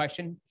students, has a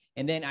question.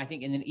 And then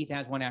Ethan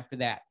has one after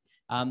that.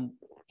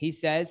 He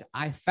says,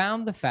 I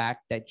found the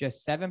fact that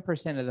just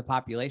 7% of the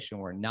population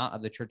were not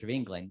of the Church of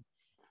England,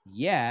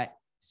 yet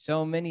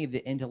so many of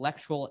the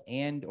intellectual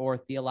and or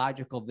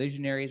theological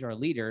visionaries or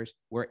leaders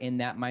were in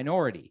that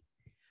minority.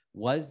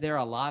 Was there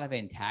a lot of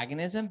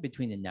antagonism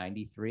between the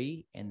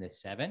 93 and the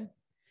 7?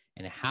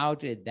 And how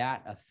did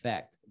that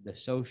affect the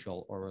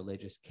social or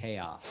religious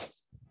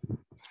chaos?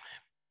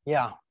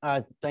 Yeah,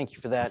 thank you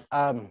for that.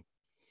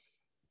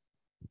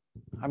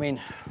 I mean,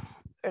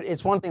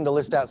 it's one thing to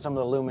list out some of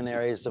the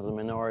luminaries of the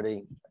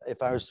minority.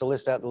 If I was to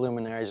list out the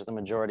luminaries of the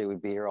majority,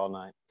 we'd be here all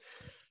night.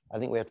 I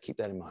think we have to keep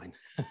that in mind.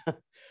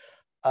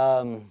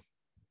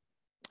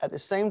 At the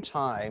same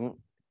time,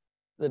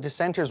 the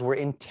dissenters were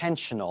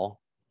intentional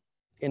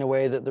in a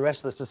way that the rest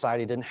of the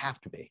society didn't have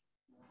to be.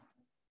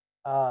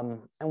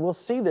 And we'll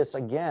see this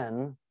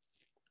again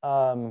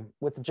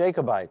with the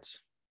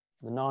Jacobites,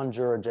 the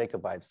non-juror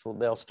Jacobites.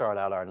 They'll start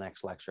out our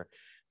next lecture.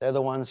 They're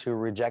the ones who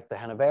reject the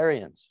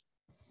Hanoverians.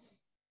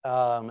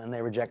 And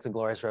they reject the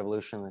Glorious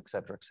Revolution, et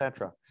cetera, et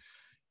cetera.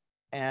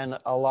 And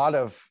a lot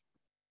of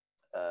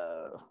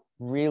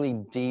really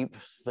deep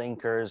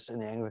thinkers in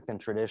the Anglican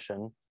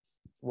tradition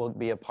will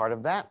be a part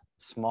of that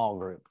small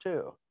group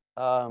too.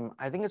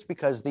 I think it's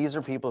because these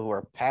are people who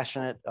are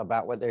passionate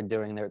about what they're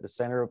doing. They're at the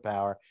center of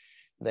power.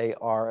 They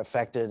are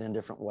affected in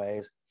different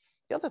ways.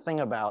 The other thing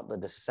about the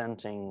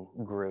dissenting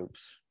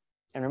groups,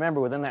 and remember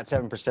within that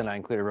 7%, I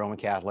included Roman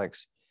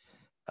Catholics,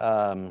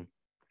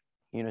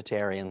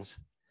 Unitarians,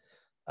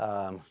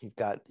 you've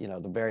got, you know,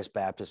 the various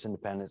Baptists,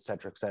 Independents, et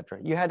cetera, et cetera.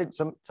 You had it,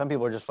 some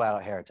people are just flat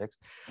out heretics.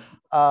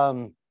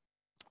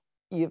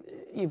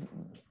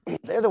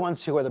 They're the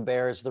ones who are the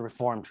bearers of the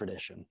Reformed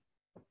tradition.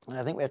 And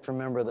I think we have to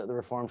remember that the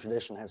Reformed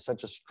tradition has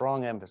such a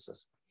strong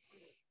emphasis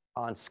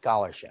on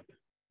scholarship,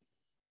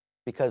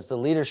 because the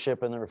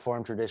leadership in the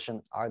Reformed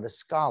tradition are the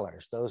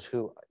scholars, those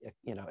who,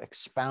 you know,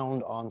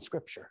 expound on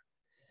Scripture.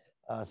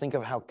 Think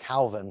of how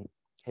Calvin,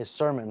 his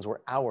sermons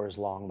were hours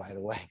long, by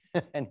the way,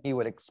 and he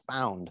would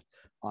expound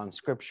on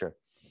Scripture.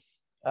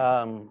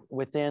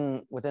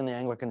 Within the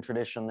Anglican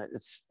tradition,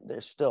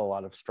 there's still a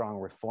lot of strong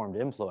Reformed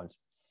influence.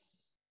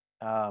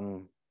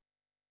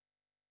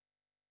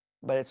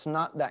 But it's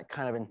not that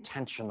kind of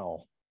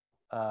intentional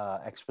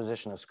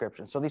exposition of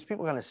Scripture. So these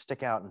people are going to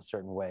stick out in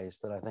certain ways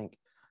that I think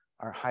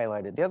are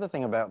highlighted. The other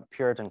thing about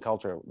Puritan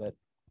culture that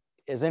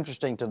is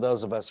interesting to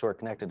those of us who are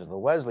connected to the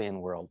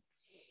Wesleyan world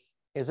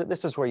is that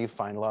this is where you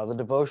find a lot of the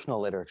devotional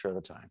literature of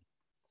the time.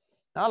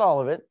 Not all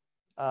of it.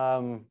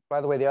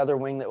 By the way, the other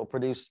wing that will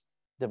produce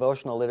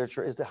devotional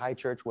literature is the High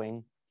Church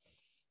wing.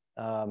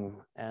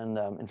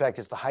 In fact,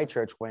 it's the High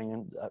Church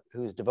wing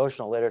whose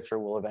devotional literature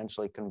will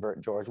eventually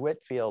convert George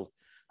Whitefield,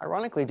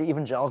 ironically, to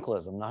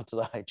evangelicalism, not to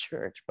the High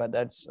Church, but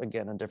that's,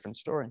 again, a different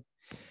story.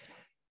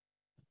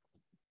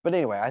 But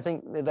anyway, I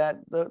think that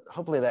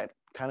hopefully that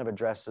kind of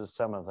addresses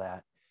some of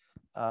that.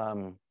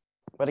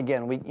 But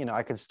again,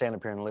 I could stand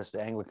up here and list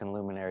the Anglican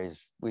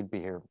luminaries. We'd be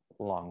here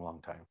a long,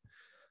 long time.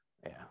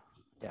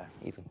 Yeah,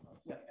 Ethan.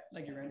 Yeah,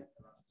 thank you, Randy.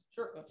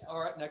 Sure.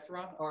 All right, next,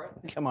 Ron. All right.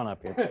 Come on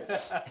up here.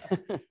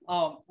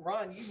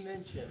 Ron, you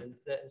mentioned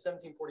that in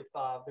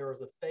 1745 there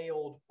was a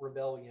failed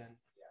rebellion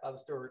by the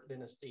Stuart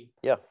dynasty.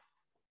 Yeah.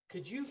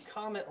 Could you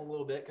comment a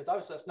little bit, because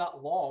obviously that's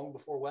not long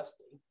before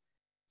Wesley,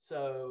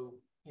 so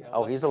you know.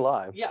 Oh, he's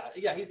alive. Yeah,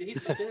 he's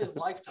in his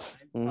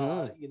lifetime.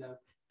 Mm-hmm.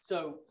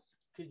 So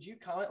could you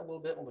comment a little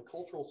bit on the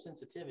cultural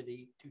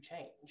sensitivity to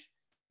change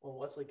when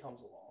Wesley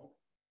comes along,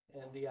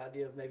 and the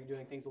idea of maybe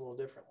doing things a little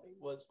differently?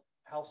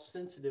 How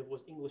sensitive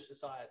was English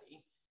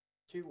society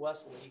to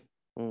Wesley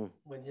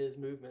when his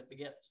movement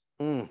begins?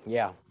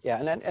 Yeah.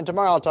 And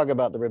tomorrow I'll talk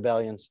about the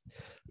rebellions,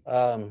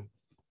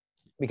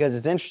 because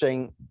it's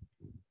interesting.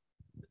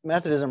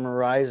 Methodism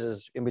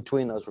arises in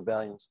between those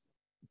rebellions.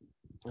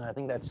 And I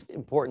think that's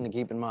important to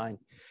keep in mind,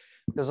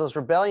 because those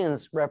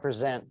rebellions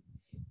represent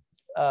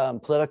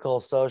political,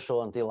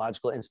 social, and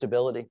theological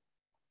instability.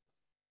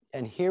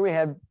 And here we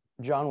had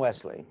John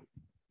Wesley.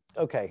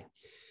 Okay.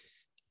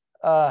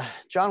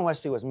 John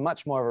Wesley was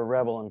much more of a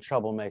rebel and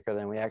troublemaker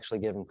than we actually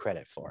give him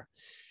credit for.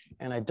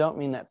 And I don't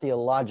mean that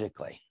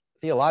theologically.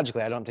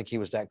 Theologically, I don't think he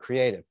was that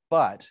creative,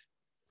 but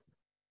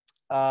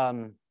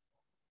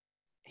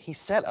he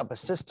set up a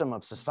system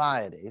of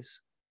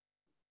societies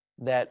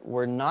that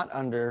were not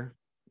under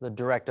the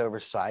direct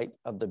oversight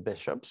of the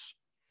bishops.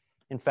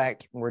 In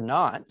fact, were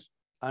not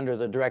under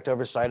the direct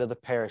oversight of the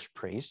parish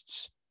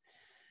priests.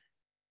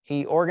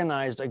 He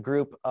organized a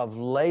group of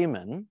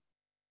laymen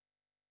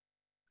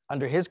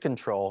under his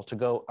control to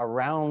go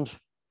around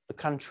the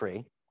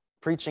country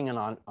preaching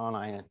on an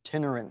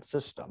itinerant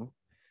system.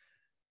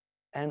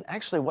 And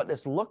actually what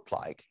this looked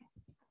like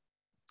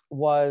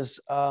was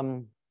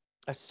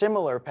a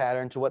similar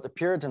pattern to what the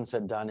Puritans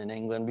had done in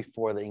England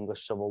before the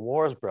English Civil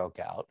Wars broke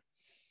out.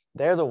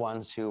 They're the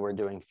ones who were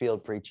doing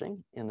field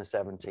preaching in the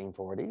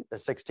 1640s,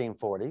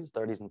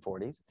 30s and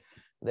 40s.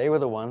 They were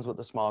the ones with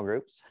the small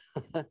groups.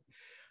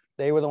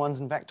 They were the ones,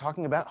 in fact,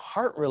 talking about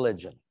heart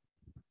religion.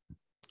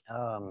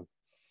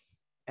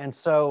 And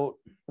so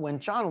when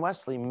John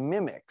Wesley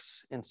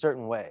mimics, in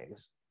certain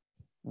ways,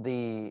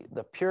 the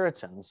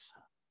Puritans,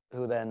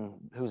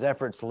 whose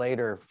efforts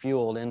later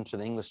fueled into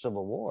the English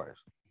Civil Wars,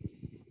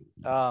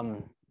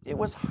 it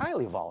was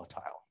highly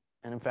volatile.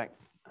 And in fact,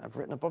 I've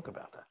written a book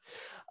about that.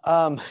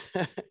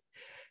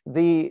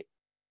 The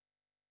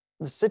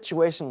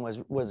situation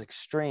was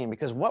extreme,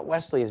 because what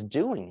Wesley is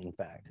doing, in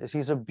fact, is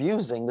he's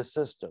abusing the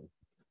system.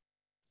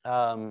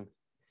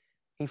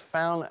 He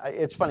found,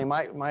 it's funny,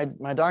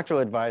 my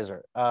doctoral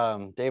advisor,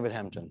 David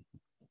Hempton,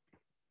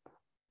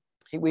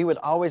 we would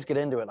always get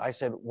into it. I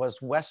said,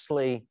 was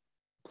Wesley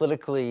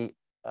politically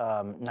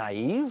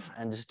naive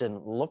and just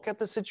didn't look at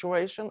the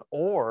situation?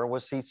 Or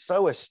was he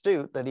so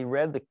astute that he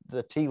read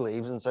the tea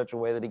leaves in such a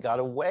way that he got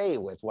away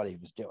with what he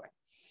was doing?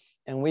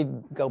 And we'd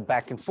go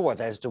back and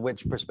forth as to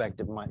which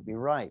perspective might be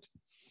right.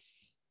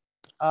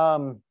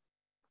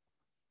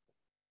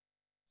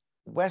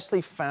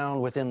 Wesley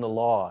found within the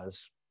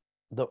laws,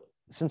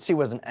 since he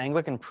was an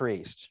Anglican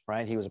priest,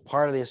 right, he was a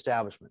part of the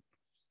establishment.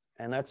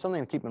 And that's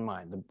something to keep in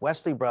mind. The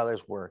Wesley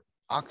brothers were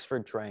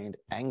Oxford-trained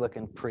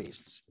Anglican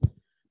priests.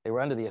 They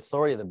were under the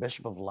authority of the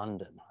Bishop of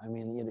London. I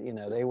mean, you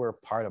know, they were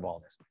part of all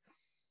this.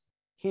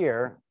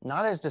 Here,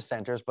 not as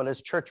dissenters, but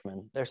as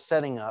churchmen, they're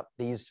setting up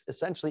these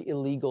essentially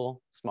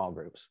illegal small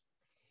groups.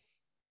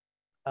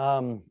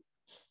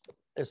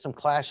 There's some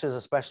clashes,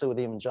 especially with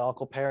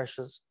evangelical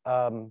parishes.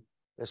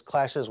 There's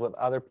clashes with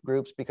other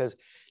groups because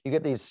you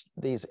get these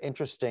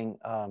interesting,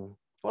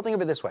 well, think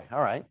of it this way.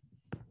 All right.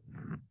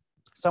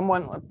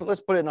 Someone,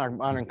 let's put it in our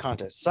modern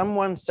context.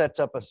 Someone sets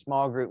up a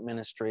small group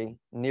ministry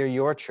near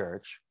your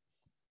church,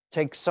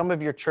 takes some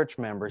of your church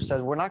members,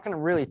 says, we're not going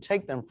to really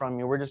take them from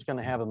you. We're just going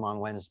to have them on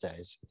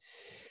Wednesdays.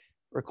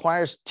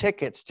 Requires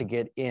tickets to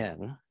get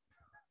in.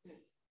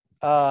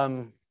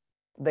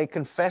 They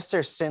confess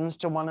their sins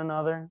to one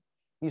another.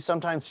 You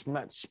sometimes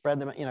spread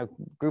them, you know,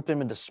 group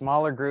them into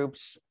smaller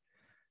groups.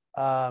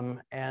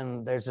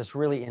 And there's this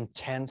really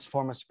intense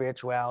form of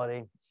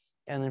spirituality.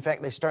 And in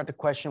fact, they start to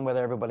question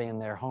whether everybody in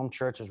their home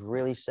church is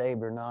really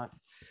saved or not.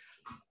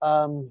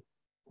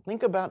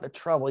 Think about the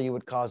trouble you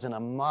would cause in a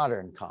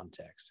modern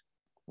context.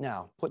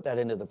 Now, put that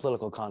into the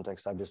political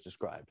context I've just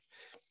described.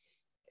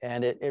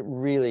 And it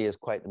really is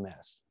quite the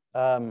mess.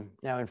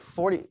 Now,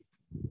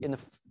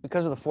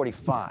 because of the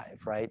 45,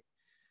 right?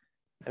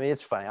 I mean,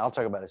 it's funny. I'll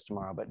talk about this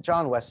tomorrow. But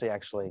John Wesley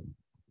actually,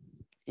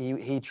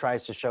 he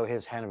tries to show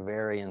his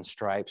Hanoverian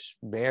stripes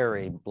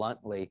very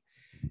bluntly.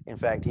 In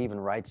fact, he even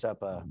writes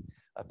up a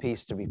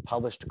piece to be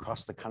published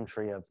across the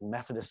country of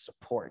Methodist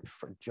support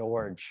for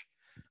George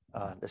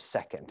the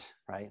second,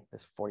 right?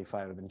 This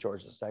 45 had been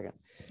George the second.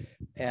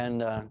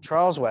 And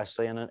Charles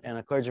Wesley and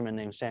a clergyman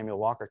named Samuel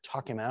Walker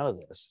talk him out of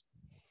this,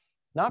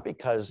 not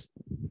because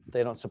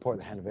they don't support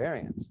the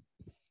Hanoverians,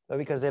 but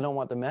because they don't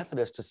want the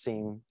Methodists to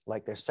seem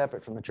like they're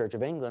separate from the Church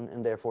of England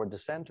and therefore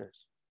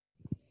dissenters.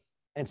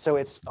 And so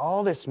it's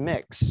all this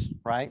mix,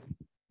 right,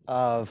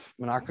 of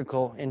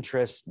monarchical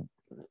interests,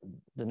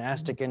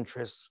 dynastic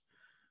interests,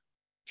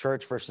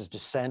 church versus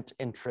dissent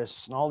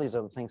interests, and all these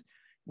other things.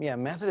 Yeah,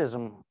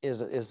 Methodism is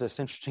this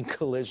interesting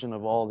collision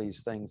of all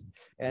these things,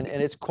 and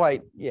it's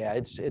quite, yeah,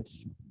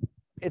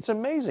 it's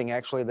amazing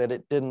actually that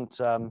it didn't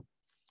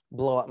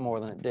blow up more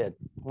than it did.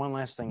 One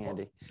last thing,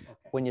 Andy,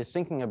 when you're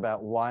thinking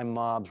about why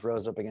mobs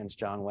rose up against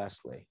John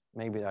Wesley,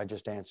 maybe I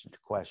just answered your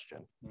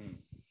question.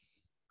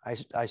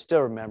 I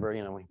still remember,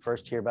 you know, when you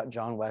first hear about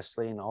John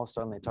Wesley, and all of a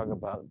sudden they talk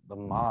about the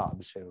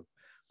mobs who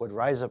would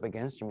rise up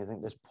against him. You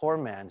think this poor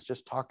man is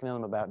just talking to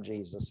them about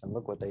Jesus, and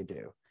look what they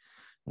do.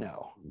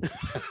 No,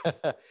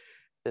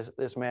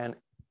 this man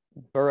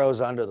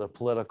burrows under the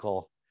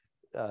political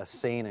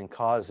scene and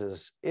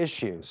causes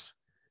issues.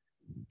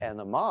 And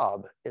the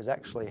mob is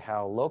actually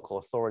how local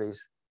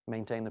authorities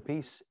maintain the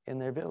peace in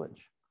their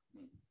village.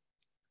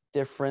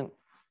 Different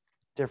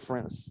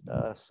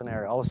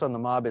scenario. All of a sudden, the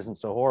mob isn't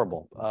so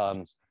horrible,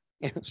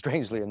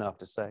 strangely enough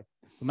to say.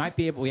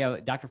 We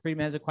have Dr.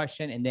 Friedman has a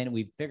question, and then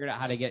we've figured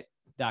out how to get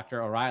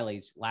Dr.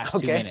 O'Reilly's last 2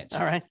 minutes.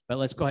 All right. But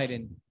let's go ahead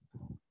and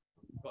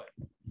go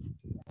ahead.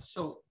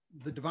 So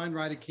the divine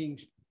right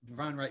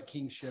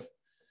kingship,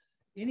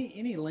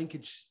 any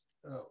linkage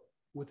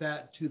with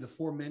that to the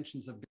four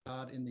mentions of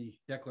God in the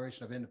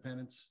Declaration of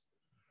Independence,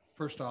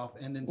 first off,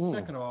 and then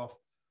second off,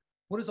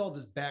 what does all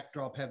this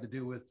backdrop have to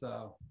do with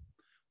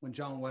when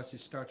John Wesley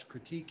starts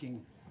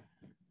critiquing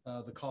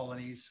the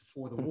colonies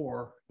for the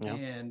war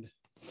and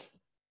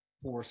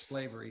for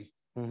slavery,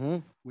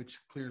 which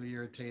clearly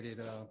irritated,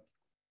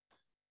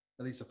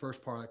 at least the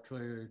first part that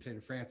clearly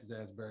irritated Francis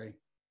Asbury.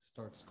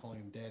 Starts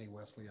calling him Daddy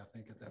Wesley, I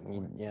think, at that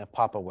point. Yeah,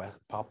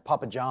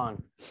 Papa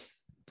John.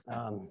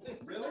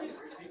 Really?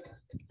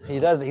 He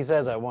does. He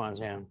says that once.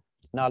 Yeah,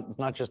 it's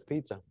not just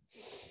pizza.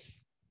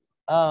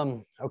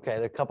 Okay,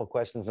 there are a couple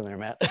questions in there,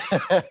 Matt.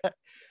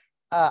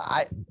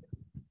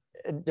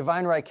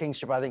 Divine right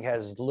kingship, I think,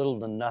 has little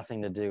to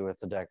nothing to do with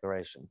the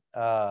Declaration,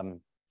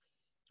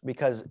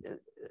 because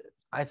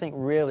I think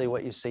really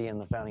what you see in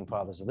the founding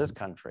fathers of this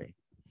country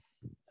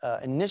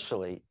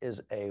initially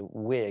is a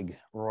Whig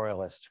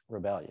royalist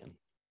rebellion.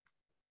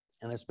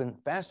 And there's been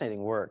fascinating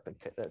work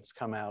that's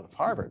come out of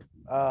Harvard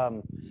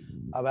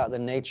about the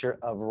nature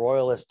of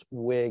royalist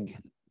Whig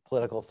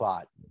political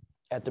thought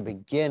at the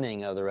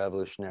beginning of the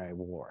Revolutionary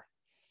War.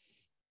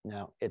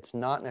 Now, it's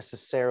not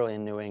necessarily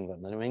in New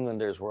England. The New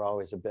Englanders were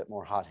always a bit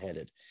more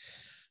hot-headed.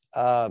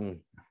 I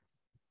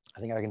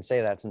think I can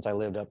say that since I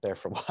lived up there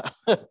for a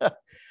while.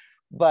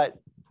 But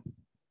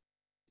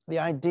the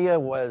idea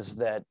was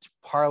that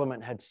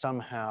Parliament had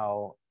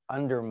somehow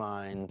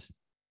undermined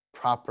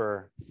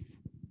proper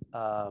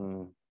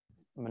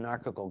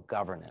monarchical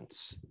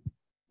governance.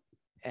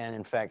 And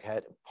in fact,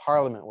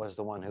 Parliament was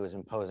the one who was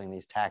imposing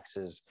these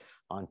taxes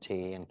on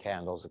tea and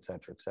candles, et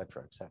cetera, et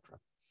cetera, et cetera.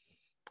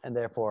 And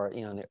therefore,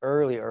 in the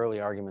early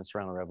arguments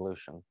around the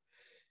revolution,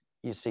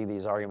 you see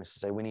these arguments to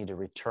say we need to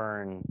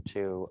return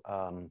to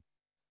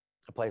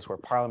a place where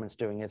Parliament's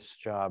doing its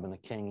job and the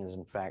king is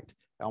in fact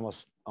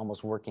almost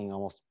working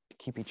to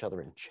keep each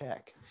other in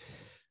check.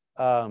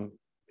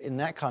 In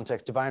that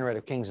context, divine right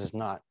of kings is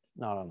not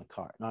on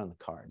the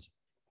cards.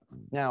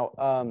 Now,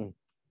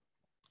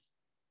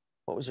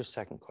 what was your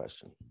second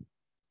question?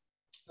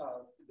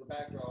 The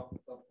backdrop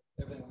of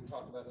everything we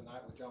talked about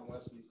tonight with John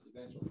Wesley's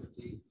eventual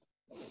critique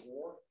of the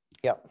war.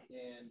 Yep.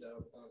 And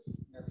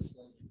American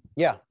slavery.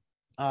 Yeah.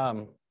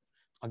 I'll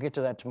get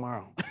to that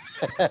tomorrow.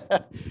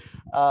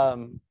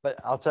 But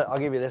I'll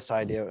give you this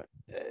idea.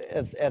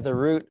 At the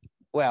root,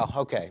 well,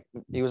 okay,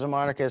 he was a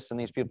monarchist, and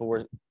these people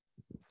were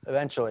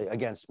eventually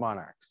against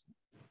monarchs.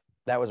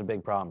 That was a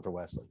big problem for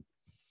Wesley.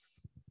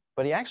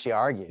 But he actually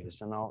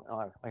argues, and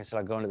like I said,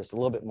 I'll go into this a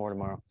little bit more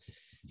tomorrow.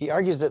 He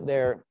argues that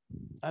they're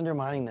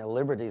undermining the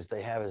liberties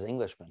they have as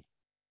Englishmen,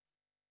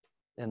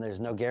 and there's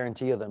no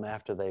guarantee of them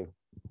after they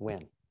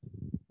win.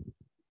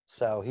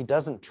 So he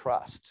doesn't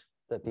trust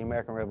that the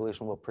American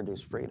Revolution will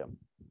produce freedom.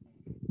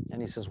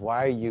 And he says,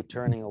 why are you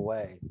turning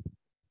away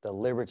the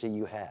liberty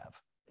you have,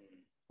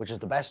 which is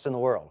the best in the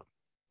world,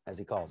 as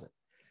he calls it?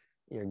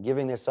 You're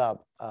giving this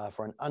up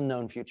for an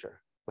unknown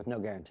future with no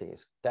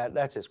guarantees.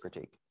 That's his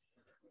critique.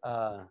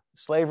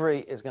 Slavery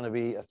is going to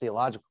be a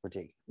theological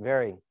critique,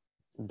 very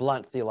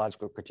blunt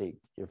theological critique.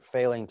 You're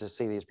failing to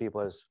see these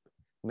people as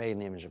made in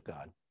the image of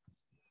God.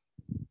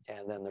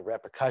 And then the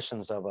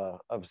repercussions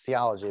of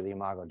theology of the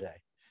Imago Dei,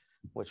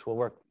 which we'll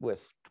work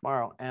with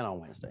tomorrow and on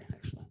Wednesday,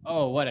 actually.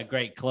 Oh, what a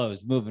great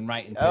close, moving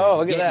right into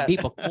look at that.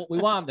 People, we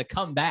want them to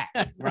come back,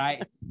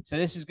 right? So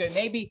this is good.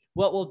 Maybe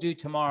what we'll do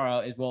tomorrow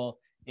is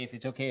if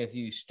it's okay with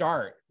you,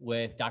 start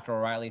with Dr.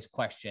 O'Reilly's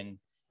question,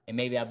 and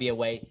maybe that'll be a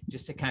way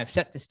just to kind of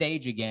set the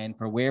stage again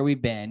for where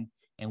we've been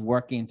and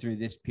working through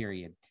this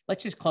period.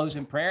 Let's just close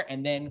in prayer,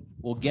 and then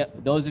we'll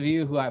get those of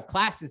you who have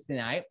classes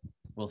tonight,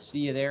 we'll see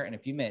you there in a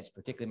few minutes,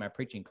 particularly my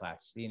preaching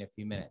class. See you in a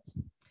few minutes.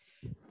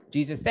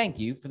 Jesus, thank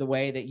you for the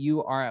way that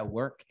you are at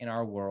work in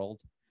our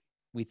world.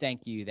 We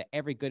thank you that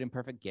every good and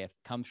perfect gift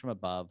comes from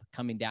above,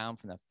 coming down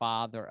from the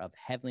Father of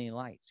heavenly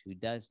lights, who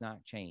does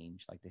not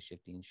change like the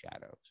shifting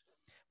shadows.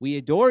 We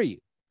adore you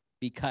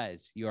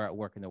because you are at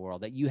work in the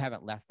world, that you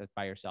haven't left us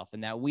by yourself,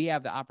 and that we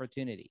have the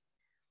opportunity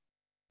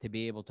to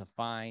be able to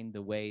find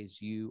the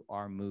ways you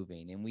are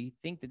moving. And we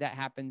think that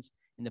happens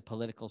in the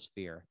political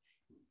sphere.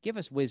 Give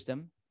us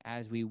wisdom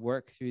as we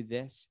work through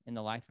this in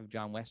the life of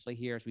John Wesley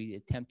here, as we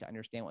attempt to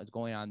understand what's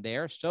going on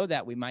there, so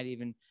that we might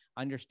even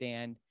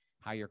understand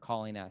how you're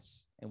calling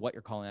us and what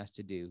you're calling us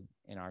to do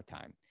in our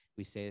time.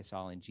 We say this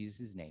all in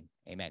Jesus' name.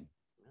 Amen.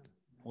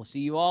 We'll see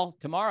you all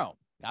tomorrow.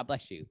 God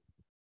bless you.